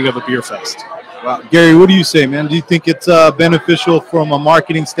timing of a beer fest. Wow. Gary, what do you say, man? Do you think it's beneficial from a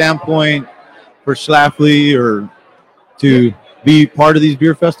marketing standpoint for Schlafly or to be part of these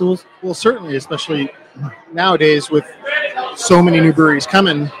beer festivals? Well, certainly, especially nowadays with so many new breweries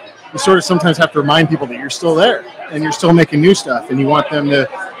coming, you sort of sometimes have to remind people that you're still there and you're still making new stuff, and you want them to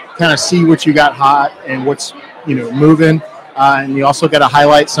kind of see what you got hot and what's moving. And you also got to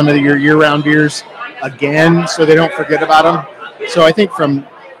highlight some of your year-round beers again, so they don't forget about them. So I think from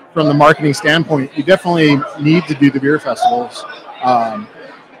the marketing standpoint, you definitely need to do the beer festivals.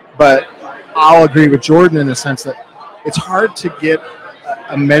 But I'll agree with Jordan in the sense that it's hard to get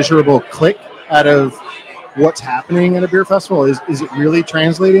a measurable click out of what's happening at a beer festival. Is it really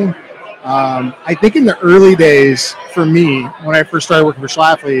translating? I think in the early days, for me, when I first started working for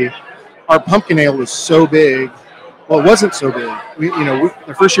Schlafly, our pumpkin ale was so big. Well, it wasn't so big.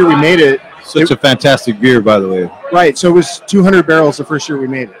 The first year we made it. Such a fantastic beer, by the way. Right. So it was 200 barrels the first year we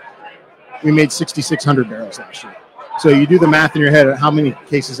made it. We made 6,600 barrels last year. So you do the math in your head of how many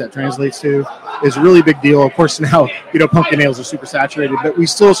cases that translates to. Is a really big deal. Of course, now, pumpkin ales are super saturated, but we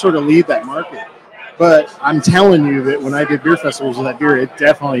still sort of lead that market. But I'm telling you that when I did beer festivals with that beer, it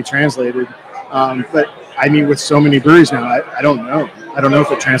definitely translated. But I mean, with so many breweries now, I don't know. I don't know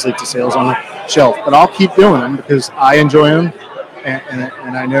if it translates to sales on the shelf, but I'll keep doing them because I enjoy them.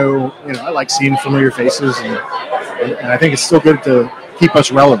 And I know, I like seeing familiar faces, and I think it's still good to keep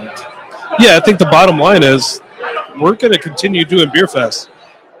us relevant. Yeah, I think the bottom line is we're going to continue doing beer fest.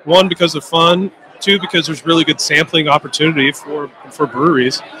 One, because of fun. Two, because there's really good sampling opportunity for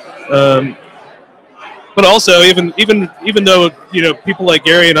breweries. But also, even though people like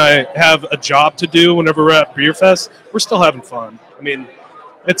Gary and I have a job to do whenever we're at Beer Fest, we're still having fun. I mean,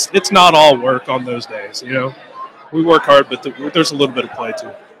 it's not all work on those days. We work hard, but there's a little bit of play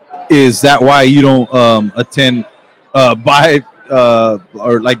too. Is that why you don't attend,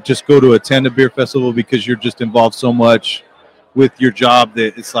 or like just go to attend a beer festival because you're just involved so much with your job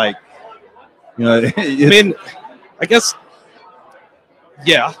that it's like, I mean, I guess,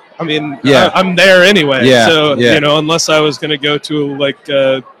 yeah. I mean, yeah. I'm there anyway. Yeah, so yeah. Unless I was going to go to like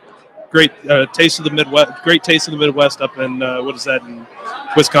Great Taste of the Midwest up in what is that, in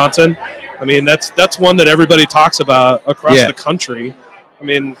Wisconsin? I mean, that's one that everybody talks about across the country. I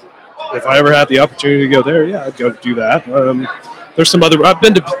mean, if I ever had the opportunity to go there, yeah, I'd go do that. There's some other. I've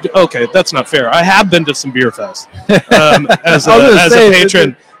been to. Okay, that's not fair. I have been to some beer fest as a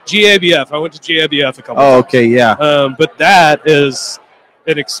patron. GABF. I went to GABF a couple. Oh, times. okay, yeah. But that is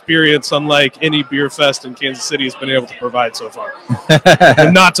an experience unlike any beer fest in Kansas City has been able to provide so far.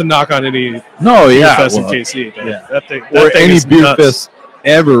 And not to knock on any beer fest in KC. Yeah. That thing any is beer nuts. fest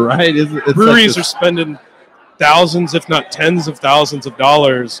ever, right? It's Breweries are spending thousands, if not tens of thousands of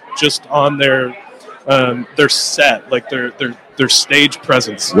dollars just on their set, like their stage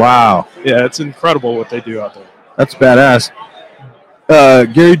presence. Wow. Yeah, it's incredible what they do out there. That's badass.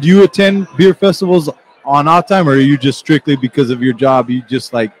 Gary, do you attend beer festivals on off time, or are you just strictly because of your job, you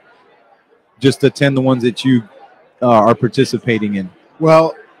just attend the ones that you are participating in?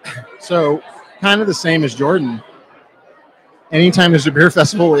 Well, so kind of the same as Jordan. Anytime there's a beer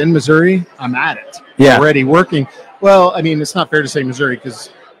festival in Missouri, I'm at it. Yeah. Already working. Well, I mean, it's not fair to say Missouri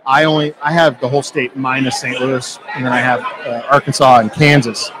because I have the whole state minus St. Louis, and then I have Arkansas and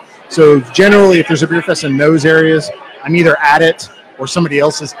Kansas. So generally, if there's a beer fest in those areas, I'm either at it or somebody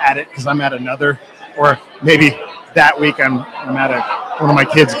else is at it because I'm at another, or maybe that week I'm at one of my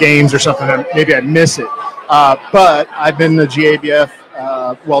kids' games or something. And maybe I miss it. But I've been to GABF,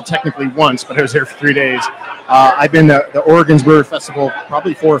 well, technically once, but I was there for 3 days. I've been to the Oregon's Brewer Festival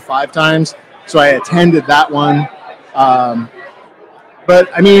probably 4 or 5 times, so I attended that one. But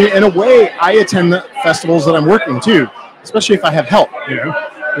I mean, in a way, I attend the festivals that I'm working too, especially if I have help.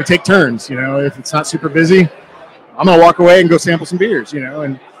 We take turns. If it's not super busy, I'm gonna walk away and go sample some beers.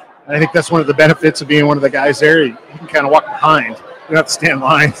 And I think that's one of the benefits of being one of the guys there. You can kind of walk behind. You don't have to stand in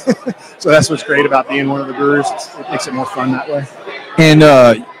line. So that's what's great about being one of the brewers. It makes it more fun that way. And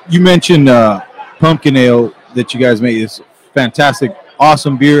you mentioned pumpkin ale that you guys make. Is fantastic,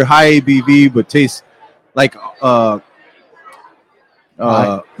 awesome beer, high ABV, but tastes like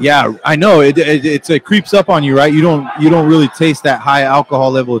yeah, I know it creeps up on you, right? You don't really taste that high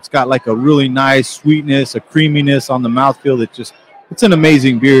alcohol level. It's got like a really nice sweetness, a creaminess on the mouthfeel. It's an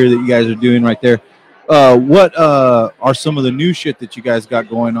amazing beer that you guys are doing right there. What are some of the new shit that you guys got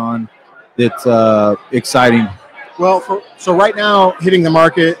going on that's exciting? Well, so right now hitting the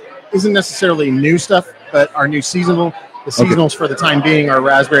market isn't necessarily new stuff, but our new seasonal. The seasonals for the time being are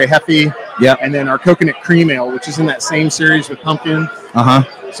Raspberry Hefe, and then our Coconut Cream Ale, which is in that same series with pumpkin.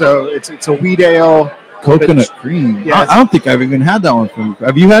 So it's a wheat ale. Coconut cream. Yeah, I don't think I've even had that one from you.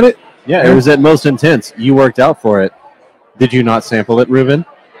 Have you had it? Yeah, it was at Most Intense. You worked out for it. Did you not sample it, Reuben?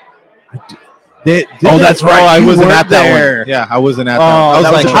 That's right. I wasn't at that there. one. Yeah, I wasn't at that one.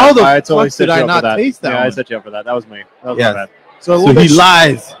 I was like, how the fuck did I not taste that one? Yeah, I set you up for that. That was me. That was my bad. So he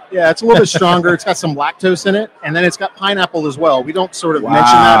lies. Yeah, it's a little bit stronger. It's got some lactose in it, and then it's got pineapple as well. We don't sort of mention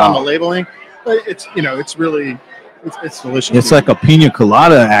that on the labeling, but it's it's really it's delicious. It's like a pina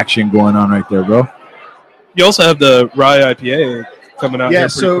colada action going on right there, bro. You also have the rye IPA coming out. Yeah,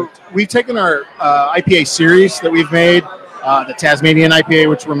 so we've taken our IPA series that we've made, the Tasmanian IPA,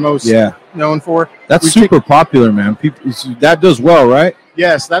 which we're most known for. That's super popular, man. That does well, right?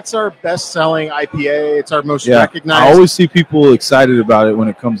 Yes, that's our best-selling IPA. It's our most recognized. I always see people excited about it when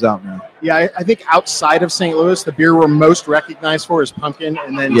it comes out, man. Yeah, I think outside of St. Louis, the beer we're most recognized for is pumpkin,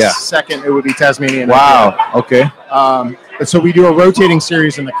 and then second, it would be Tasmanian. Wow, IPA. Okay. But so we do a rotating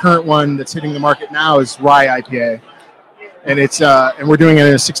series, and the current one that's hitting the market now is rye IPA. And it's and we're doing it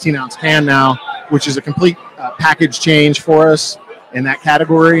in a 16-ounce can now, which is a complete package change for us in that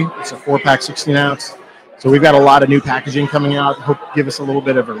category. It's a 4-pack 16-ounce. So we've got a lot of new packaging coming out. Hope give us a little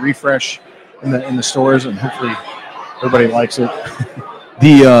bit of a refresh in the stores, and hopefully everybody likes it.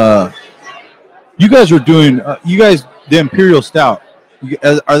 You guys are doing the Imperial Stout.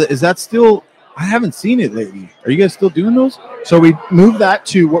 Is that still? I haven't seen it lately. Are you guys still doing those? So we moved that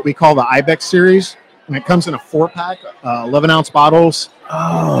to what we call the Ibex series, and it comes in a 4-pack, 11-ounce bottles.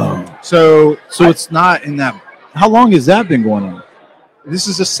 Oh, so it's not in that. How long has that been going on? This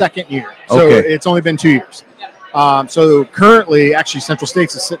is the second year, so it's only been 2 years. So currently, actually, Central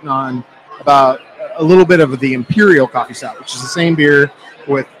States is sitting on about a little bit of the Imperial Coffee Stout, which is the same beer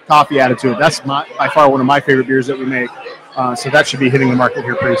with coffee added to it. That's by far one of my favorite beers that we make. So that should be hitting the market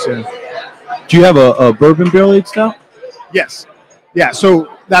here pretty soon. Do you have a bourbon barrel aged stout? Yes. Yeah,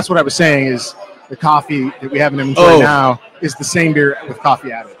 so that's what I was saying is the coffee that we have in inventory now is the same beer with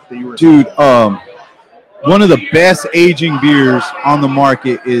coffee added that you were Dude, one of the best aging beers on the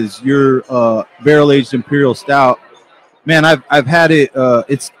market is your barrel-aged Imperial Stout. Man, I've had it.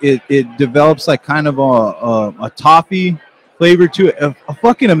 It develops like kind of a toffee flavor to it. A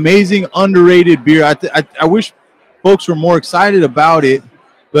fucking amazing, underrated beer. I wish folks were more excited about it,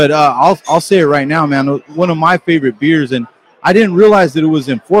 but I'll say it right now, man. One of my favorite beers, and I didn't realize that it was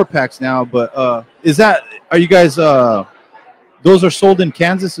in 4-packs now. But are you guys? Those are sold in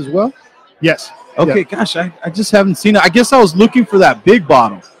Kansas as well? Yes. Okay, yeah. Gosh, I just haven't seen it. I guess I was looking for that big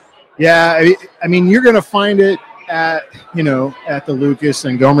bottle. Yeah, I mean, you're going to find it at the Lucas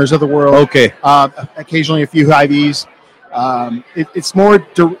and Gomers of the world. Okay. Occasionally a few Hy-Vees. It's more,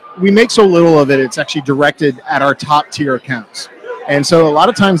 we make so little of it, it's actually directed at our top tier accounts. And so a lot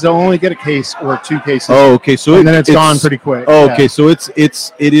of times they'll only get a case or 2 cases. Oh, okay. So and then it's gone pretty quick. Oh, okay. So it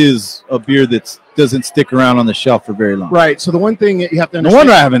is a beer that doesn't stick around on the shelf for very long. Right. So the one thing that you have to No understand.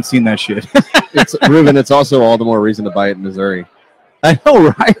 wonder I haven't seen that shit. It's Ruben. It's also all the more reason to buy it in Missouri. I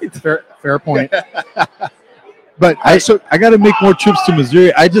know, right? Fair point. But I got to make more trips to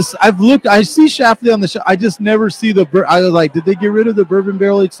Missouri. I've looked. I see Schlafly on the shelf. I just never see the. I was like, did they get rid of the bourbon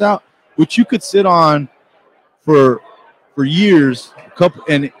barrel aged stout, which you could sit on for years,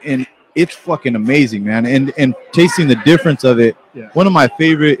 and it's fucking amazing, man. And tasting the difference of it. Yeah. One of my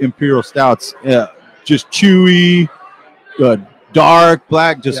favorite Imperial stouts. Just chewy, dark,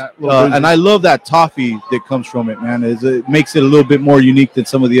 black. And I love that toffee that comes from it, man. It makes it a little bit more unique than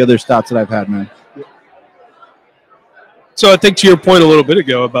some of the other stouts that I've had, man. So I think to your point a little bit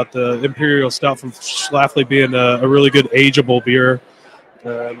ago about the Imperial Stout from Schlafly being a really good ageable beer.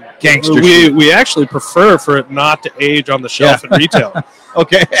 Gangster we actually prefer for it not to age on the shelf in retail.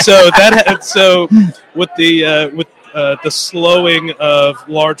 Okay. So with the slowing of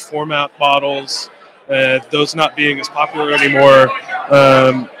large format bottles, those not being as popular anymore,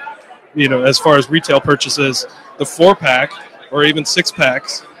 as far as retail purchases, the 4-pack or even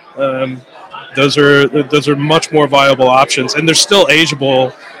 6-packs, those are much more viable options, and they're still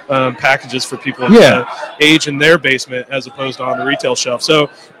ageable packages for people to age in their basement as opposed to on the retail shelf. So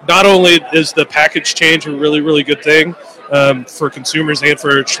not only is the package change a really, really good thing for consumers and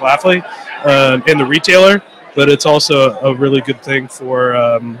for Schlafly and the retailer, but it's also a really good thing for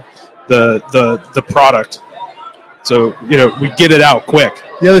the product. So, we get it out quick.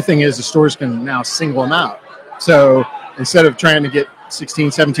 The other thing is the stores can now single them out. So instead of trying to get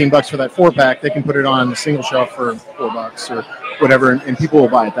 $16-17 for that 4-pack, they can put it on the single shelf for $4 or whatever, and people will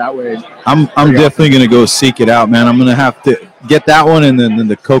buy it that way. I'm definitely going to go seek it out, man. I'm going to have to get that one and then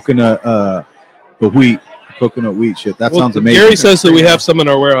the coconut wheat shit. That sounds amazing. Gary says that we have some in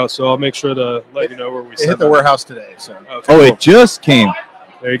our warehouse, so I'll make sure to let you know where we hit the warehouse today. So it just came.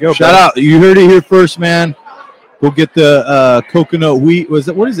 There you go. Shout out. You heard it here first, man. Go get the coconut wheat.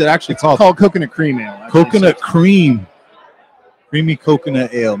 What is it actually called? It's called coconut cream ale. Actually. Coconut cream. Creamy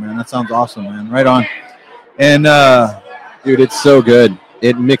coconut ale, man. That sounds awesome, man. Right on. And dude, it's so good.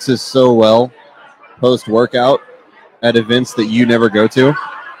 It mixes so well post-workout at events that you never go to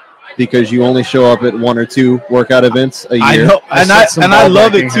because you only show up at 1 or 2 workout events a year. I know, and I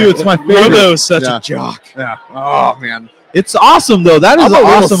love it too. It's my favorite. Robo is such a jock. Yeah. Oh man, it's awesome though. That is an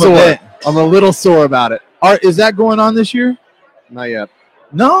awesome event. I'm a little sore about it. Is that going on this year? Not yet.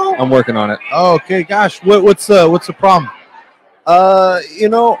 No, I'm working on it. Oh, okay. Gosh, what's the problem?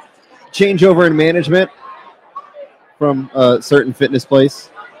 Changeover in management from a certain fitness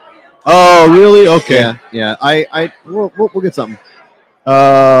place. Oh, really? Okay. Yeah. We'll get something.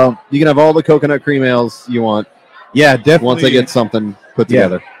 You can have all the coconut cream ales you want. Yeah, definitely. Once I get something put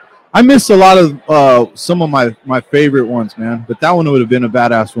together. I missed a lot of some of my favorite ones, man. But that one would have been a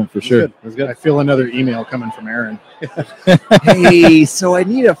badass one for sure. That's good. I feel another email coming from Aaron. Hey, so I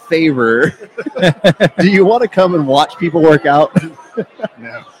need a favor. Do you want to come and watch people work out?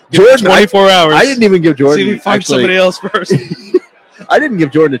 No. Jordan, 24 hours. I didn't even give Jordan. See if we find somebody else first. I didn't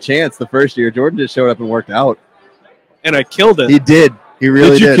give Jordan a chance the first year. Jordan just showed up and worked out. And I killed it. He did. He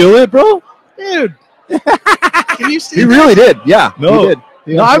really did. Did you kill it, bro? Dude. Can you see He really did. Yeah. No. He did.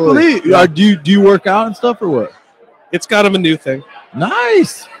 No, I believe. Yeah. Do you work out and stuff or what? It's kind of a new thing.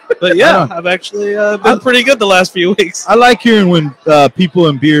 Nice. But yeah, I've actually been pretty good the last few weeks. I like hearing when people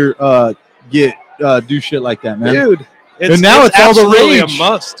in beer do shit like that, man. Dude. And now it's all the absolutely rage. a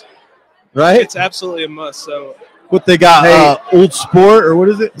must. Right? It's absolutely a must. So What they got? Hey. Old Sport or what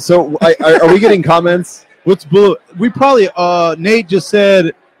is it? So are we getting comments? What's blue? We probably Nate just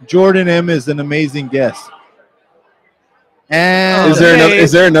said Jordan M is an amazing guest. And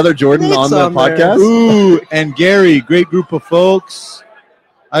Is there another Jordan on the podcast? Ooh, and Gary, great group of folks.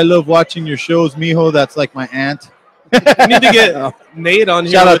 I love watching your shows, Mijo. That's like my aunt. We need to get Nate on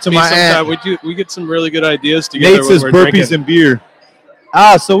here. Shout out with to me my sometime. aunt. We get some really good ideas together. Nate says when burpees we're drinking. and beer.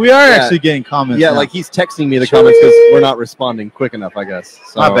 So we are actually getting comments. Yeah, now. like he's texting me the comments because we're not responding quick enough, I guess.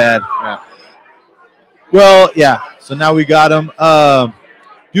 So, my bad. Yeah. Well, yeah. So now we got them.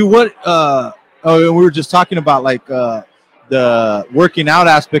 Dude, what? We were just talking about like the working out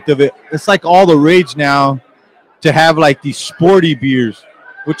aspect of it. It's like all the rage now to have like these sporty beers.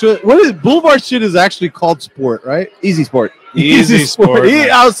 What is Boulevard shit is actually called sport, right? Easy Sport. Easy Sport.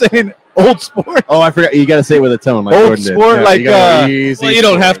 I was saying Old Sport. Oh, I forgot. You got to say it with a tone. Like Old Jordan did. Sport, Yeah, like, you gotta go, Easy Well, you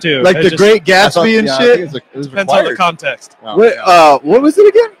don't Sport. have to. Like It the just Great Gatsby and shit. it was depends on the required. context. Oh, Wait, yeah. what was it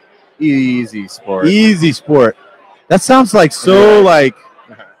again? Easy Sport. Easy Sport. That sounds like so like,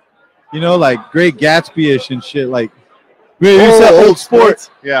 like Great Gatsby-ish and shit. Like, you said Old Sport.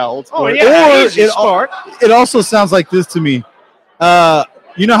 Yeah, Old Sport. Or it also sounds like this to me.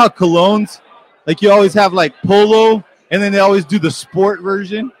 You know how colognes, like you always have like Polo, and then they always do the sport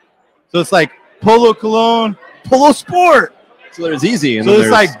version. So it's like Polo Cologne, Polo Sport. So there's Easy. And So then it's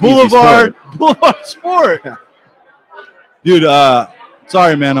there's like Easy Boulevard, Sport. Boulevard Sport. Dude,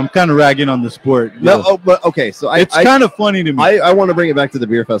 sorry, man. I'm kind of ragging on the sport. No, but okay. So It's kind of funny to me. I want to bring it back to the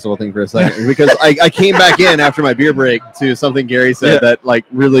beer festival thing for a second because I came back in after my beer break to something Gary said that like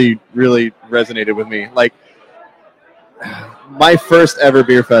really, really resonated with me. Like my first ever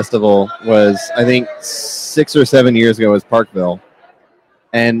beer festival was, I think 6 or 7 years ago, was Parkville.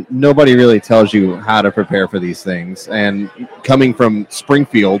 And nobody really tells you how to prepare for these things. And coming from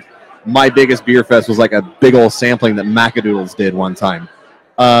Springfield, my biggest beer fest was like a big old sampling that Macadoodles did one time.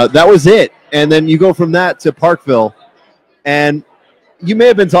 That was it. And then you go from that to Parkville. And you may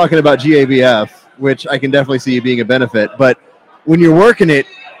have been talking about GABF, which I can definitely see being a benefit. But when you're working it,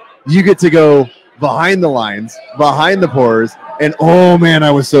 you get to go behind the lines, behind the pours. And, oh, man, I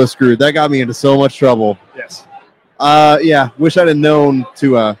was so screwed. That got me into so much trouble. Yes. Yeah, wish I'd have known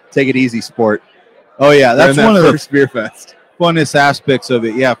to take it easy, sport. Oh, yeah. That's one of the first beer fest. funnest aspects of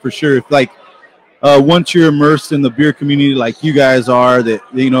it. Yeah, for sure. If like once you're immersed in the beer community like you guys are, that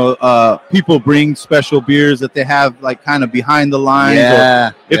people bring special beers that they have like kind of behind the lines.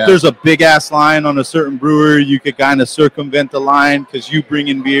 Yeah. If there's a big ass line on a certain brewer, you could kind of circumvent the line because you bring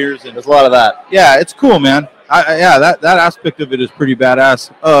in beers, and there's a lot of that. Yeah, it's cool, man. That aspect of it is pretty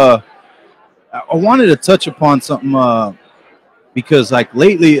badass. I wanted to touch upon something because like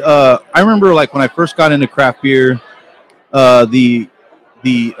lately, I remember like when I first got into craft beer, and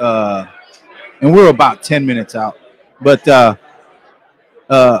we're about 10 minutes out, but the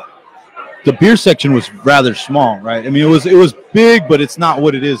beer section was rather small, right? I mean, it was big, but it's not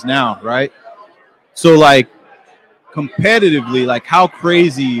what it is now, right? So like competitively, like how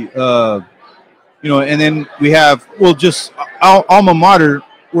crazy, and then we have, just alma mater,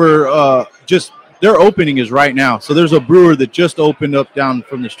 we're their opening is right now. So there's a brewer that just opened up down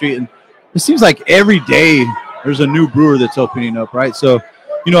from the street, and it seems like every day there's a new brewer that's opening up, right? So,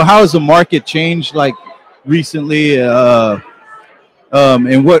 how has the market changed like recently? And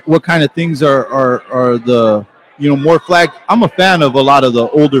what kind of things are the, more flag? I'm a fan of a lot of the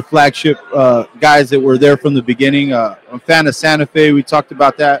older flagship guys that were there from the beginning. I'm a fan of Santa Fe. We talked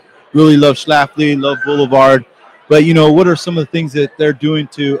about that. Really love Schlafly, love Boulevard. But, what are some of the things that they're doing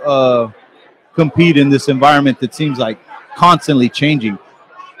to compete in this environment that seems like constantly changing?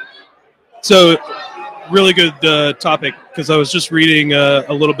 So, really good topic, because I was just reading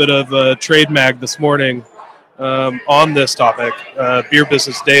a little bit of Trade Mag this morning on this topic, Beer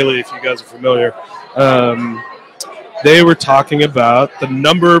Business Daily, if you guys are familiar. They were talking about the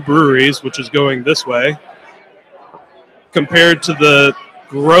number of breweries, which is going this way, compared to the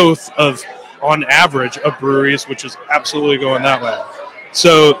growth of, on average, of breweries, which is absolutely going that way.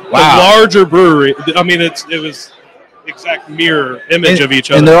 So the larger brewery, I mean, it was exact mirror image of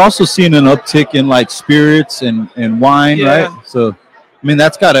each other. And they're also seeing an uptick in like spirits and wine, right? So, I mean,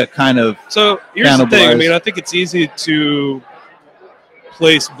 that's got to kind of So here's the thing. I mean, I think it's easy to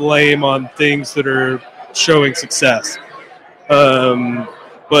place blame on things that are showing success.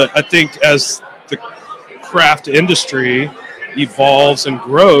 But I think as the craft industry evolves and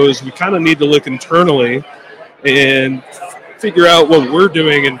grows, we kind of need to look internally and figure out what we're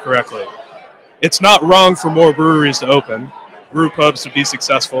doing incorrectly. It's not wrong for more breweries to open, brew pubs to be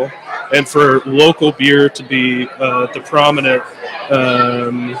successful, and for local beer to be the prominent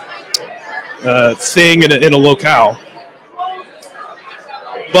thing in a locale.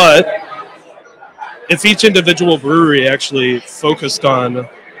 But if each individual brewery actually focused on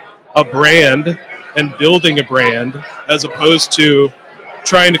a brand and building a brand, as opposed to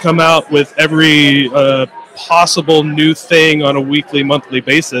trying to come out with every possible new thing on a weekly, monthly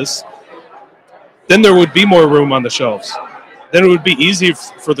basis, then there would be more room on the shelves. Then it would be easy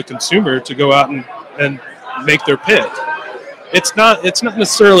for the consumer to go out and make their pick. It's not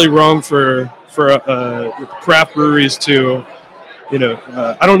necessarily wrong for craft breweries to,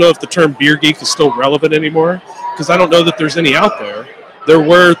 I don't know if the term beer geek is still relevant anymore, because I don't know that there's any out there. There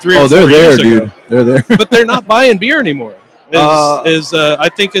were 3 or 4 years ago. Dude. They're there. But they're not buying beer anymore. I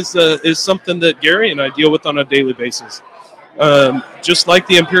think is something that Gary and I deal with on a daily basis. Just like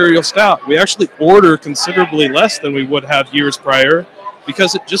the Imperial Stout, we actually order considerably less than we would have years prior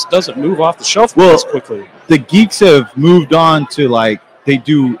because it just doesn't move off the shelf as quickly. The geeks have moved on to they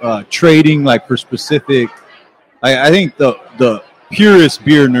do trading for specific. I think the purest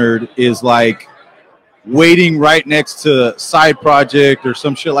beer nerd is waiting right next to side project or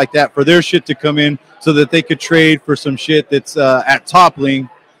some shit like that for their shit to come in so that they could trade for some shit that's at toppling.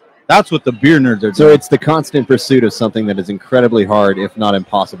 That's what the beer nerds are doing. So it's the constant pursuit of something that is incredibly hard, if not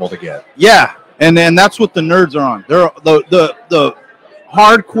impossible, to get. Yeah, and then that's what the nerds are on. They're the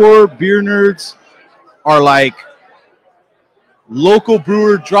hardcore beer nerds are local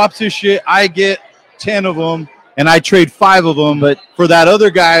brewer drops his shit, I get 10 of them, and I trade 5 of them but for that other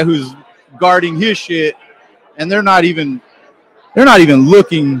guy who's guarding his shit, and they're not even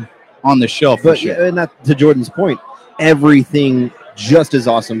looking on the shelf. But and that, to Jordan's point, everything just as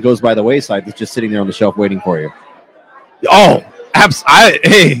awesome goes by the wayside that's just sitting there on the shelf waiting for you. Oh,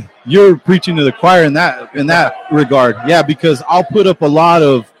 hey, you're preaching to the choir in that regard. Yeah, because I'll put up a lot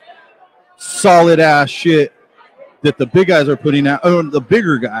of solid ass shit that the big guys are putting out, or the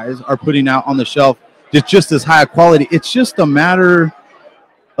bigger guys are putting out on the shelf. It's just as high quality. It's just a matter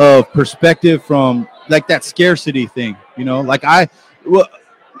of perspective from that scarcity thing,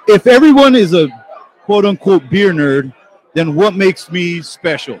 if everyone is a quote unquote beer nerd, then what makes me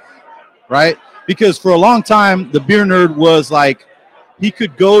special, right? Because for a long time, the beer nerd was he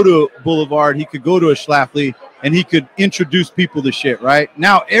could go to Boulevard, he could go to a Schlafly, and he could introduce people to shit, right?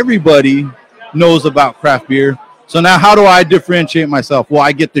 Now everybody knows about craft beer. So now how do I differentiate myself? Well,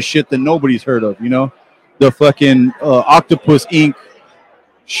 I get the shit that nobody's heard of, the fucking Octopus Inc.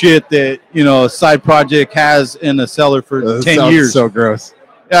 shit that, a side project has in a cellar for 10 years. So gross.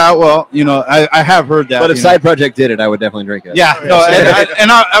 Yeah, well, I have heard that. But if Side Project did it, I would definitely drink it. Yeah, no,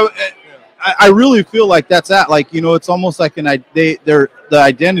 I really feel like that's it's almost like the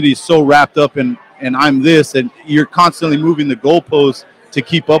identity is so wrapped up in I'm this, and you're constantly moving the goalposts to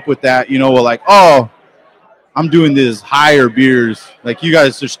keep up with that. Oh, I'm doing this higher beers. You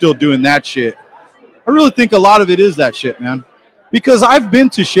guys are still doing that shit. I really think a lot of it is that shit, man. Because I've been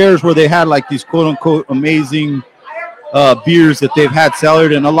to shares where they had these quote unquote amazing beers that they've had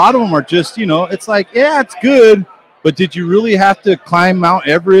cellared, and a lot of them are just, it's it's good, but did you really have to climb Mount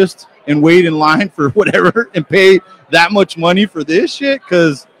Everest and wait in line for whatever and pay that much money for this shit?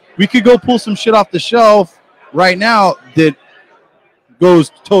 Because we could go pull some shit off the shelf right now that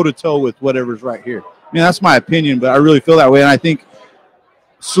goes toe-to-toe with whatever's right here. I mean, that's my opinion, but I really feel that way, and I think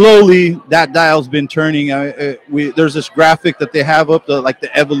slowly that dial's been turning. There's this graphic that they have up, the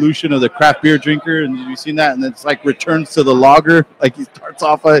evolution of the craft beer drinker, and you've seen that, and it's returns to the lager. He starts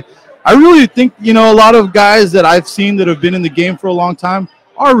off. I really think a lot of guys that I've seen that have been in the game for a long time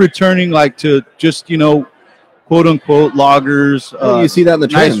are returning to just quote unquote lagers. You see that in the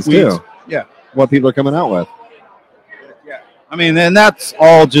trends too. Yeah, what people are coming out with. Yeah, I mean, and that's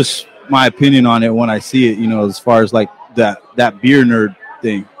all just my opinion on it when I see it. As far as that beer nerd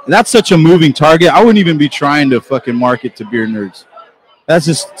thing. That's such a moving target. I wouldn't even be trying to fucking market to beer nerds. That's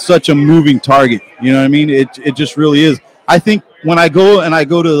just such a moving target. You know what I mean? It just really is. I think when I go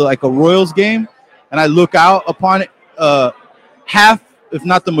to a Royals game and I look out upon it, half, if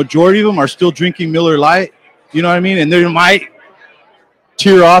not the majority of them, are still drinking Miller Lite. You know what I mean? And they might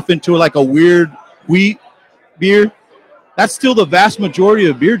tear off into a weird wheat beer. That's still the vast majority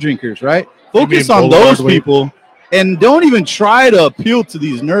of beer drinkers, right? Focus on those people. And don't even try to appeal to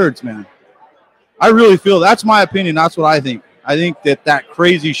these nerds, man. I really feel that's my opinion. That's what I think. I think that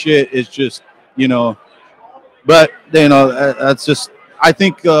crazy shit is just, but that's just. I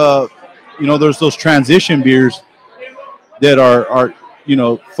think there's those transition beers that are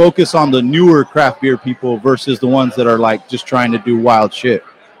focus on the newer craft beer people versus the ones that are just trying to do wild shit.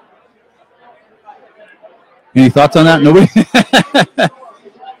 Any thoughts on that? Nobody.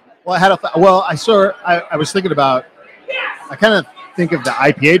 Well, I was thinking about. I kind of think of the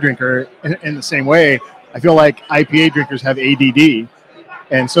IPA drinker in the same way. I feel like IPA drinkers have ADD.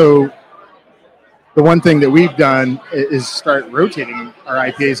 And so the one thing that we've done is start rotating our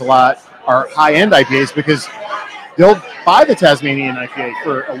IPAs a lot, our high-end IPAs, because they'll buy the Tasmanian IPA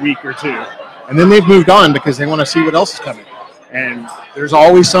for a week or two, and then they've moved on because they want to see what else is coming. And there's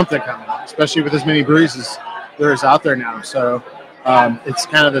always something coming, especially with as many breweries as there is out there now. So it's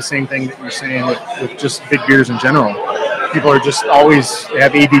kind of the same thing that you're saying with just big beers in general. People are just always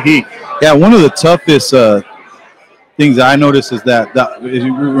have ADD. Yeah, one of the toughest things I noticed is that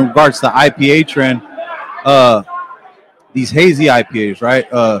in regards to the IPA trend, these hazy IPAs, right?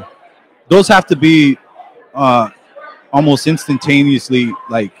 Those have to be almost instantaneously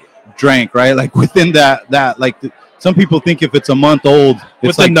like drank, right? Like within that like some people think if it's a month old,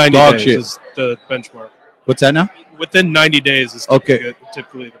 it's within like 90 dog days shit. is the benchmark. What's that now? Within 90 days is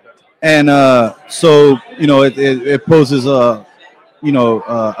typically the best. And so it poses a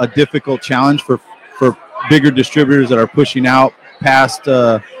difficult challenge for bigger distributors that are pushing out past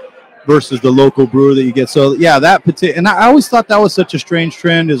versus the local brewer that you get. So yeah, and I always thought that was such a strange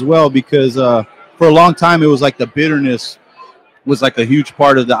trend as well, because for a long time it was like the bitterness was like a huge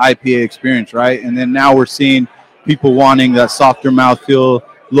part of the IPA experience, right? And then now we're seeing people wanting that softer mouthfeel,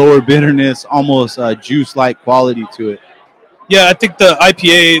 lower bitterness, almost juice-like quality to it. Yeah, I think the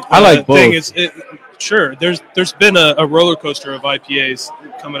IPA I like both. thing is sure. There's been a roller coaster of IPAs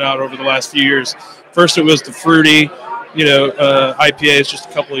coming out over the last few years. First, it was the fruity, IPAs just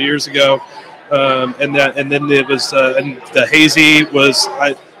a couple of years ago, and then it was and the hazy was.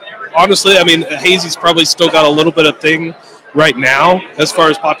 Honestly, I mean, hazy's probably still got a little bit of thing right now as far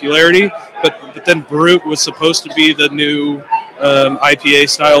as popularity, but then Brut was supposed to be the new IPA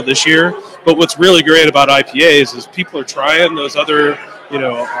style this year. But what's really great about IPAs is people are trying those other,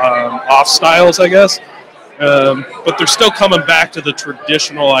 off styles, I guess. But they're still coming back to the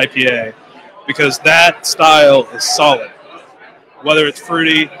traditional IPA because that style is solid. Whether it's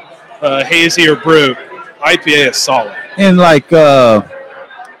fruity, hazy, or Brut, IPA is solid. And like,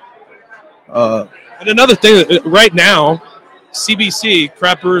 and another thing, right now, CBC,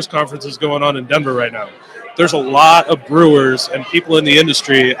 Craft Brewers Conference, is going on in Denver right now. There's a lot of brewers and people in the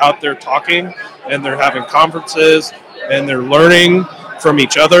industry out there talking, and they're having conferences, and they're learning from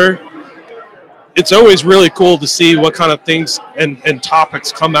each other. It's always really cool to see what kind of things and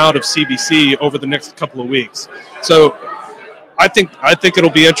topics come out of CBC over the next couple of weeks. So I think it'll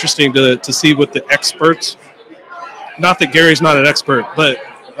be interesting to see what the experts, not that Gary's not an expert, but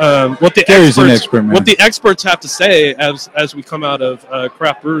what the experts have to say as we come out of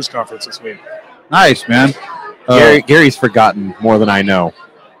Craft Brewers Conference this week. Nice, man. Gary's forgotten more than I know,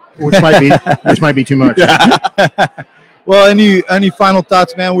 which might be too much. Well, any final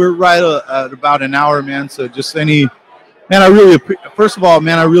thoughts, man? We're right at about an hour, man. So just man, first of all,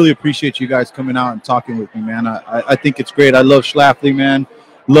 man, I really appreciate you guys coming out and talking with me, man. I think it's great. I love Schlafly, man.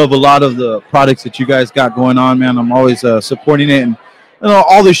 Love a lot of the products that you guys got going on, man. I'm always supporting it, and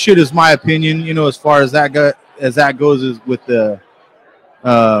all this shit is my opinion. As far as that goes is with the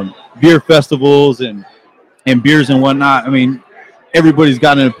beer festivals and beers and whatnot. I mean, everybody's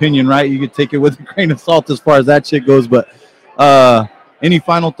got an opinion, right? You could take it with a grain of salt as far as that shit goes. But any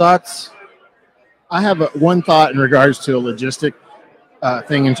final thoughts? I have one thought in regards to a logistic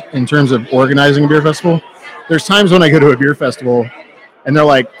thing in terms of organizing a beer festival. There's times when I go to a beer festival and they're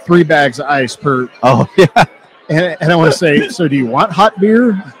like 3 bags of ice per. Oh, yeah. And I want to say, so do you want hot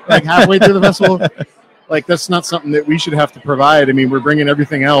beer like halfway through the festival? Like, that's not something that we should have to provide. I mean, we're bringing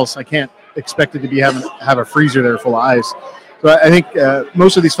everything else. I can't expect it to be have a freezer there full of ice. So I think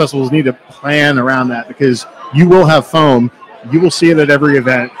most of these festivals need to plan around that, because you will have foam. You will see it at every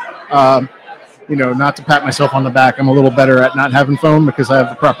event. Not to pat myself on the back, I'm a little better at not having foam because I have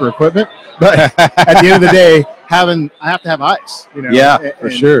the proper equipment. But at the end of the day, I have to have ice. For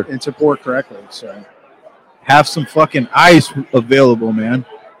sure, and to pour correctly. So have some fucking ice available, man.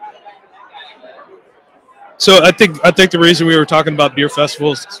 So I think the reason we were talking about beer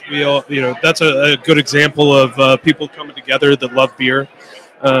festivals, that's a good example of people coming together that love beer.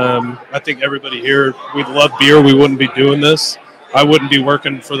 I think everybody here, we love beer. We wouldn't be doing this. I wouldn't be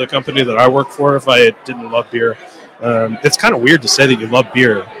working for the company that I work for if I didn't love beer. It's kind of weird to say that you love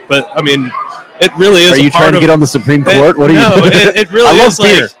beer, but I mean, it really is. Are you trying to get on the Supreme Court? What are you? No, it really I is love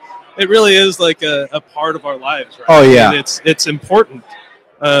beer. It really is like a part of our lives, right? Oh yeah, and it's important.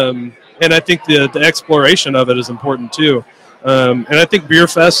 And I think the exploration of it is important too. And I think beer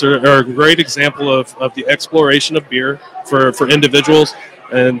fests are a great example of the exploration of beer for individuals.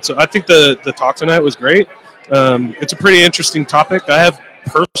 And so I think the talk tonight was great. It's a pretty interesting topic. I have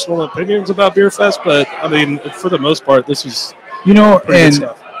personal opinions about beer fest, but I mean, for the most part, this was You know, Pretty good and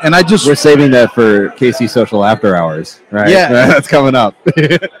stuff. and I just We're saving that for KC Social After Hours, right? Yeah. That's coming up.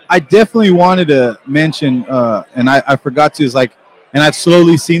 I definitely wanted to mention, and I forgot to, is like, and I've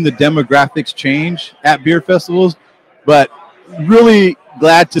slowly seen the demographics change at beer festivals, but really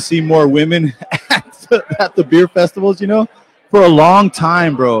glad to see more women at the beer festivals. You know, for a long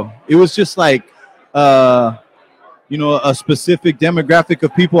time, bro, it was just like, you know, a specific demographic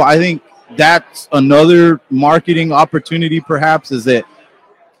of people. I think that's another marketing opportunity, perhaps, is that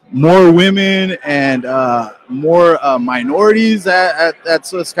more women and more minorities at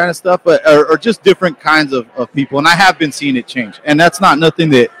this kind of stuff, but or just different kinds of people. And I have been seeing it change, and that's not nothing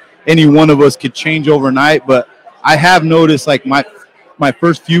that any one of us could change overnight. But I have noticed, like my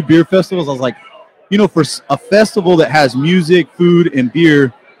first few beer festivals, I was like, you know, for a festival that has music, food, and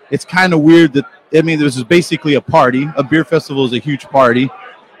beer, it's kind of weird that, I mean, this is basically a party. A beer festival is a huge party.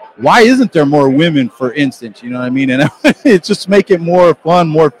 Why isn't there more women, for instance? You know what I mean? And it just make it more fun,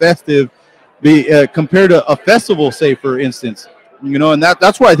 more festive, compared to a festival, say, for instance. You know, and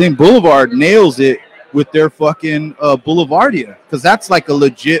that's why I think Boulevard nails it with their fucking Boulevardia, because that's like a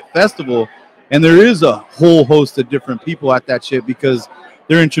legit festival, and there is a whole host of different people at that shit because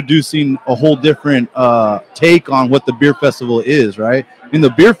they're introducing a whole different take on what the beer festival is, right? In the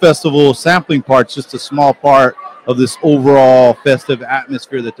beer festival, sampling part's just a small part of this overall festive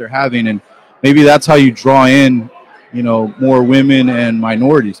atmosphere that they're having, and maybe that's how you draw in, you know, more women and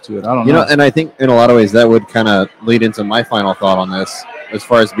minorities to it. I don't know. You know, and I think in a lot of ways that would kind of lead into my final thought on this as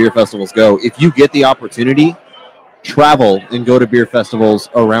far as beer festivals go. If you get the opportunity, travel and go to beer festivals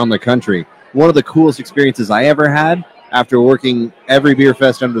around the country. One of the coolest experiences I ever had after working every beer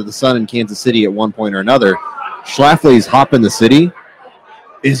fest under the sun in Kansas City at one point or another, Schlafly's Hop in the City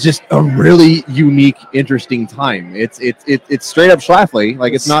is just a really unique, interesting time. It's straight up Schlafly.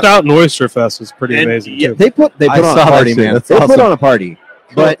 Like, it's not Stout and Oyster Fest is pretty amazing too. They put on a party, man. They put on a party.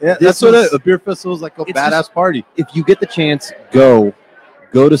 But yeah, that's what a beer festival is, like a badass party. If you get the chance, go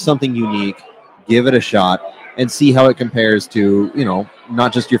to something unique, give it a shot, and see how it compares to, you know,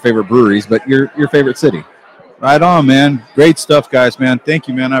 not just your favorite breweries, but your favorite city. Right on, man. Great stuff, guys, man. Thank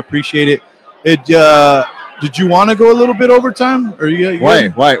you, man. I appreciate it. Did you want to go a little bit overtime? Or you Why?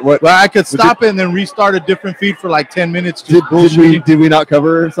 What? Well, I could stop it and then restart a different feed for like 10 minutes. Did we not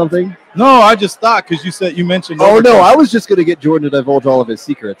cover something? No, I just thought because you mentioned. Oh, overtime. no, I was just going to get Jordan to divulge all of his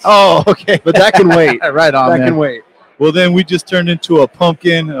secrets. Oh, okay. But that can wait. Right on, That man. can wait. Well, then we just turned into a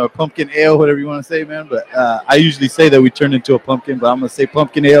pumpkin ale, whatever you want to say, man. But I usually say that we turned into a pumpkin, but I'm going to say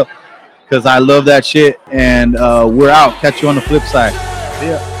pumpkin ale because I love that shit. And we're out. Catch you on the flip side. See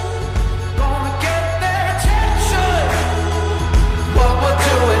ya.